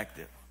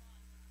perspective.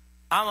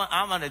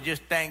 I'm going to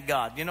just thank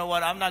God. You know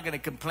what? I'm not going to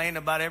complain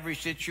about every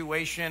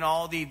situation,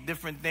 all these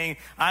different things.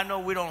 I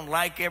know we don't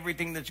like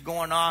everything that's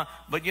going on,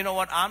 but you know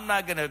what? I'm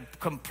not going to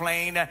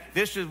complain.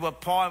 This is what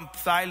Paul and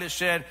Silas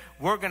said.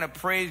 We're going to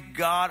praise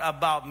God.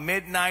 About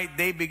midnight,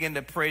 they begin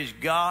to praise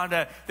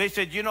God. They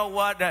said, you know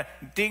what?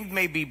 Things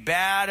may be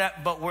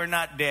bad, but we're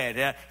not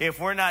dead. If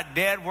we're not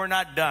dead, we're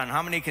not done.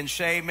 How many can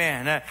say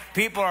amen?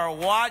 People are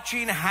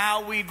watching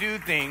how we do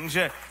things,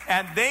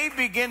 and they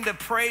begin to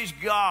praise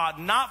God,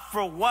 not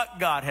for what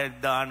God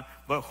had done,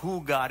 but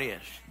who God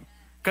is.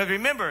 Because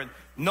remember,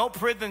 no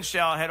prison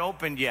cell had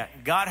opened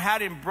yet. God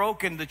hadn't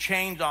broken the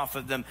chains off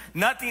of them.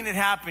 Nothing had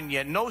happened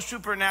yet. No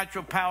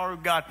supernatural power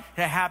of God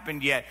had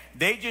happened yet.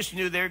 They just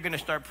knew they were going to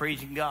start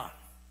praising God.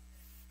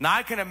 Now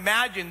I can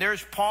imagine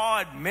there's Paul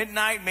at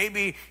midnight.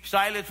 Maybe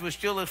Silas was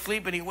still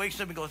asleep and he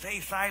wakes up and goes, hey,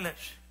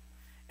 Silas.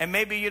 And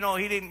maybe, he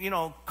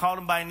didn't, call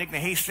him by a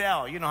nickname. Hey,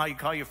 Sal. You know how you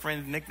call your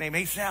friend's nickname?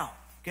 Hey, Sal,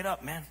 get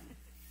up, man.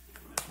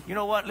 You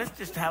know what? Let's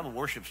just have a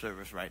worship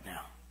service right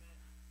now.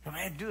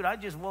 Man, dude, I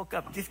just woke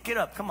up. Just get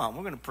up. Come on.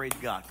 We're going to praise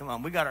God. Come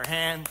on. We got our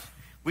hands.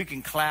 We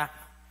can clap.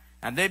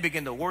 And they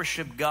begin to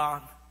worship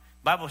God.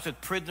 The Bible says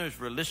prisoners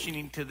were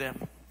listening to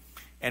them.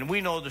 And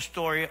we know the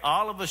story.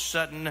 All of a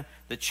sudden,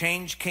 the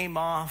chains came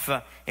off.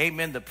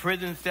 Amen. The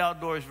prison cell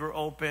doors were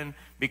open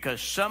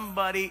because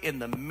somebody in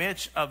the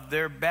midst of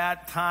their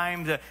bad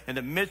times, in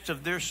the midst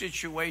of their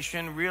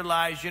situation,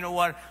 realized, you know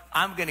what?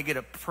 I'm going to get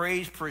a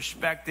praise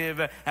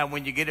perspective. And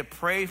when you get a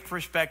praise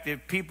perspective,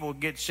 people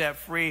get set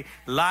free.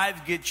 Lives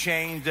get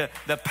changed.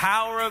 The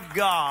power of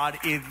God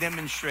is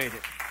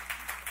demonstrated.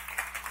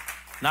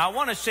 Now, I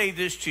want to say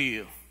this to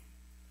you.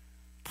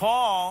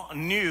 Paul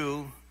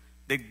knew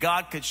that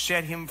God could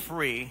set him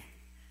free.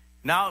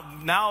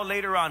 Now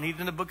later on, he's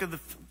in the book of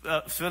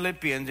the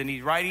Philippians, and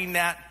he's writing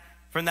that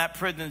from that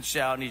prison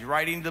cell, and he's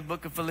writing the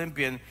book of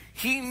Philippians.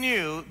 He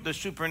knew the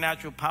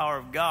supernatural power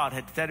of God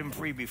had set him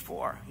free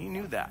before. He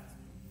knew that.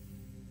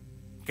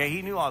 Okay,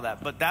 he knew all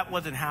that, but that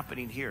wasn't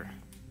happening here.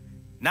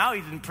 Now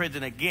he's in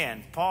prison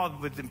again. Paul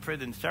was in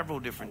prison several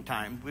different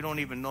times. We don't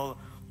even know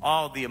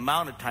all the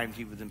amount of times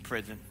he was in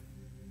prison.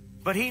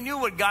 But he knew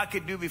what God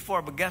could do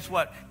before. But guess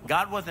what?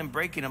 God wasn't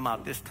breaking him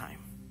out this time.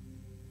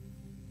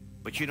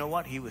 But you know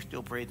what? He was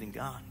still praising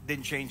God.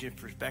 Didn't change his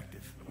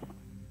perspective.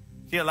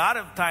 See, a lot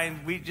of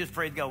times we just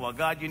praise God. Well,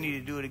 God, you need to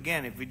do it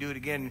again. If we do it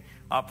again,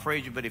 I'll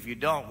praise you. But if you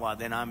don't, well,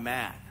 then I'm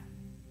mad.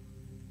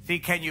 See,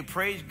 can you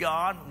praise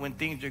God when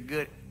things are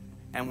good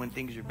and when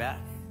things are bad?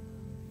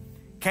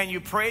 Can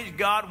you praise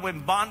God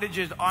when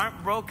bondages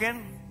aren't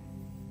broken?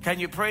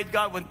 Can you praise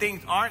God when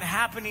things aren't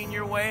happening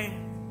your way?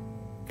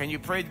 Can you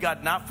praise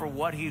God not for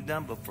what he's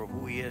done, but for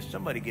who he is?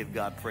 Somebody give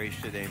God praise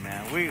today,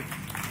 man.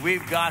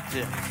 We've got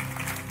to.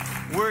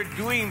 We're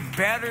doing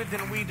better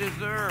than we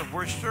deserve.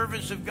 We're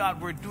servants of God.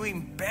 We're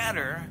doing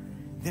better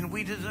than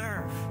we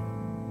deserve.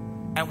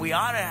 And we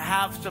ought to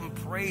have some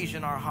praise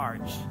in our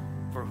hearts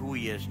for who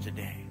he is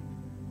today.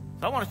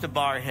 So I want us to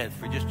bow our heads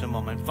for just a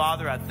moment.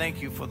 Father, I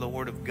thank you for the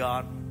word of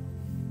God.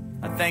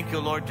 I thank you,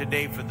 Lord,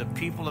 today for the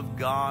people of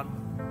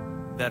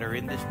God that are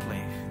in this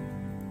place.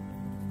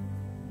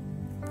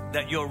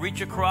 That you'll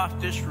reach across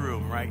this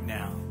room right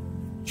now.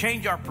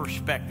 Change our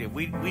perspective.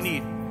 We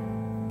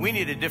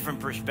need a different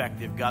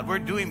perspective, God. We're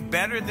doing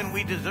better than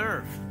we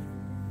deserve.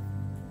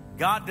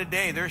 God,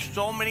 today, there's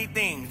so many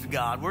things,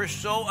 God. We're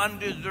so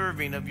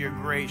undeserving of your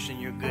grace and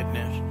your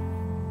goodness.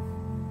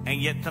 And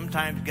yet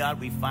sometimes, God,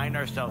 we find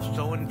ourselves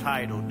so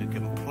entitled to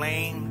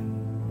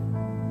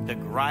complain, to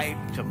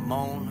gripe, to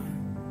moan,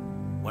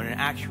 when in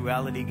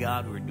actuality,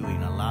 God, we're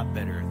doing a lot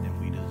better than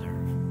we deserve.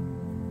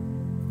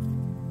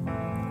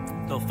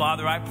 So,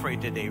 Father, I pray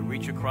today,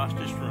 reach across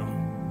this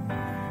room,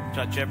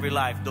 touch every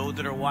life, those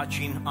that are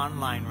watching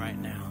online right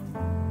now,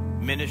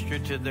 minister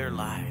to their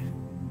lives.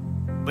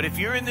 But if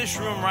you're in this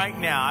room right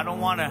now, I don't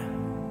want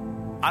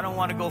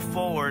to go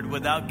forward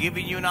without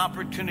giving you an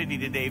opportunity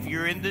today. If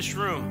you're in this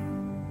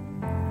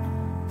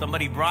room,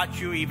 somebody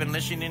brought you, even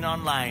listening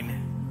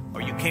online,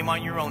 or you came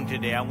on your own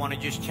today, I want to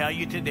just tell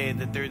you today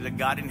that there's a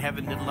God in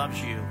heaven that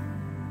loves you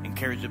and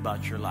cares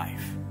about your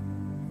life.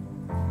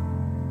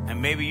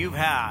 And maybe you've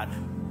had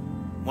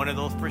one of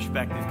those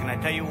perspectives. Can I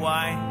tell you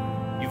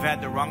why? You've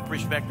had the wrong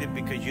perspective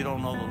because you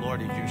don't know the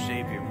Lord as your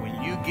Savior.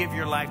 When you give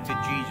your life to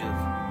Jesus,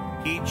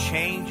 He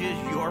changes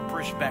your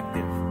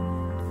perspective.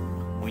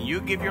 When you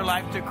give your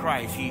life to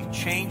Christ, He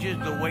changes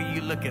the way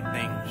you look at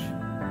things.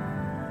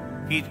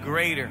 He's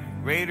greater.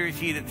 Greater is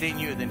He that's in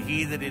you than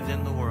he that is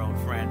in the world,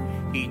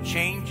 friend. He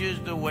changes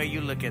the way you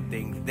look at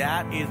things.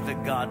 That is the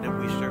God that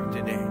we serve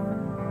today.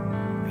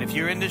 And if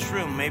you're in this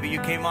room, maybe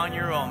you came on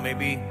your own,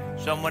 maybe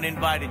someone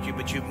invited you,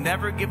 but you've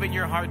never given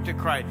your heart to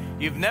Christ.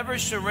 You've never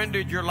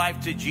surrendered your life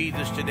to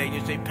Jesus today.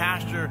 You say,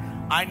 Pastor,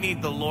 I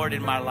need the Lord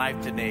in my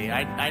life today.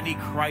 I need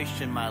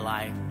Christ in my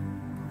life.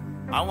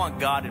 I want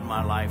God in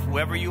my life.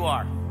 Whoever you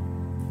are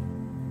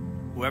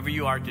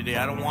today,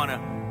 I don't want to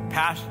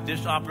pass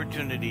this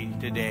opportunity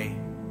today.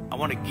 I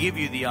want to give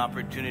you the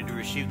opportunity to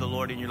receive the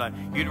Lord in your life.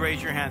 You'd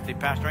raise your hand and say,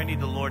 Pastor, I need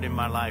the Lord in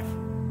my life.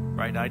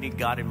 Right? I need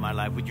God in my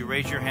life. Would you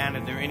raise your hand?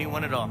 Is there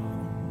anyone at all?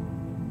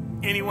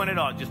 Anyone at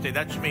all? Just say,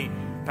 that's me.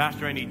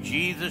 Pastor, I need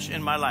Jesus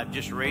in my life.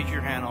 Just raise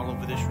your hand all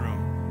over this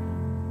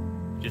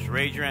room. Just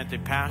raise your hand and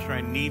say, Pastor,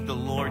 I need the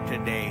Lord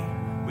today.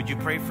 Would you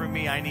pray for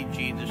me? I need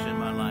Jesus in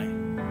my life.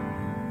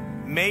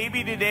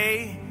 Maybe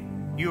today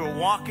you are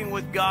walking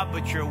with God,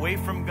 but you're away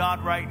from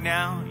God right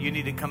now. You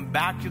need to come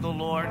back to the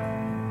Lord.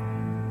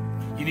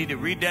 You need to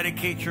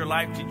rededicate your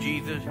life to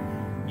Jesus.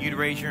 You'd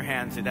raise your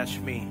hand and say, that's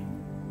me.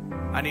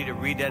 I need to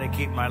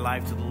rededicate my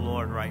life to the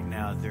Lord right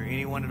now. Is there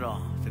anyone at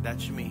all? Say,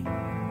 that's me.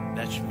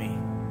 That's me.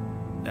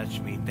 That's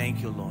me.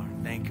 Thank you, Lord.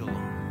 Thank you,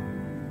 Lord.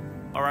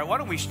 All right, why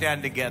don't we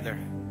stand together?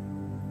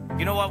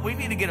 You know what? We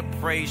need to get a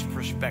praise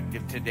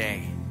perspective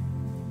today.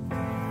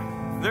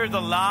 There's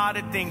a lot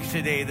of things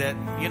today that,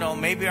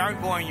 maybe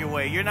aren't going your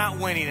way. You're not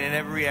winning in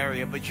every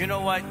area, but you know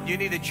what? You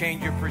need to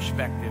change your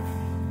perspective.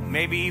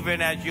 Maybe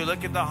even as you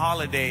look at the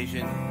holidays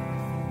and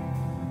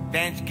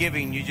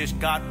Thanksgiving, you just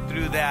got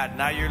through that.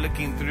 Now you're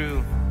looking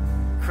through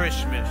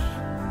Christmas.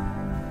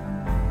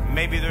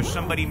 Maybe there's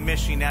somebody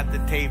missing at the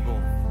table.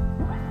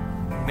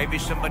 Maybe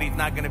somebody's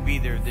not going to be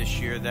there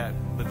this year that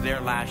was there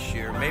last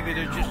year. Maybe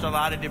there's just a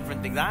lot of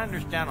different things. I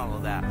understand all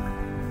of that.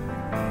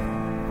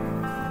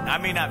 I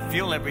may not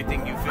feel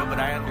everything you feel,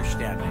 but I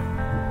understand it.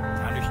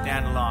 I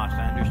understand loss.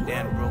 I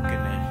understand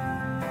brokenness.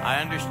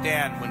 I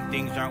understand when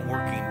things aren't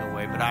working the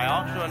way. But I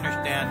also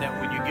understand that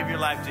when you give your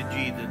life to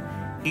Jesus,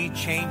 He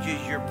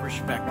changes your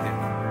perspective.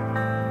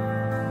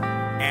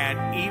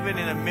 And even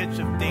in the midst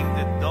of things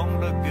that don't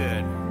look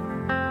good,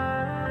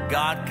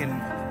 God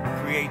can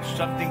create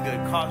something good,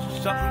 cause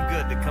something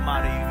good to come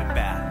out of even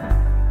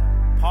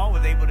bad. Paul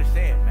was able to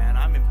say it, man.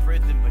 I'm in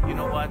prison, but you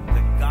know what?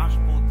 The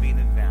gospel is being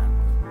advanced.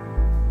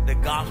 The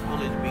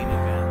gospel is being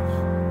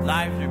advanced.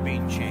 Lives are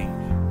being changed.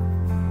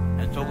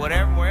 And so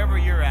wherever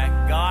you're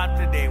at, God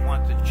today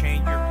wants to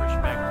change your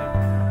perspective.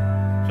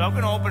 So I'm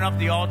going to open up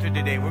the altar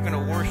today. We're going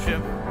to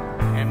worship.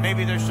 And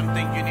maybe there's some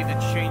things you need to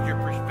change your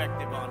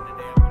perspective on today.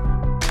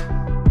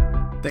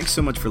 Thanks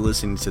so much for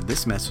listening to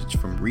this message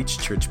from Reach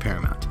Church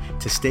Paramount.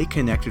 To stay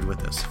connected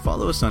with us,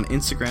 follow us on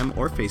Instagram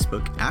or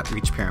Facebook at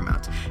Reach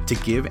Paramount. To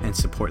give and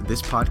support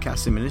this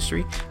podcast and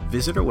ministry,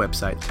 visit our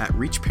website at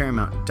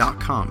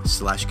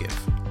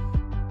reachparamount.com/give.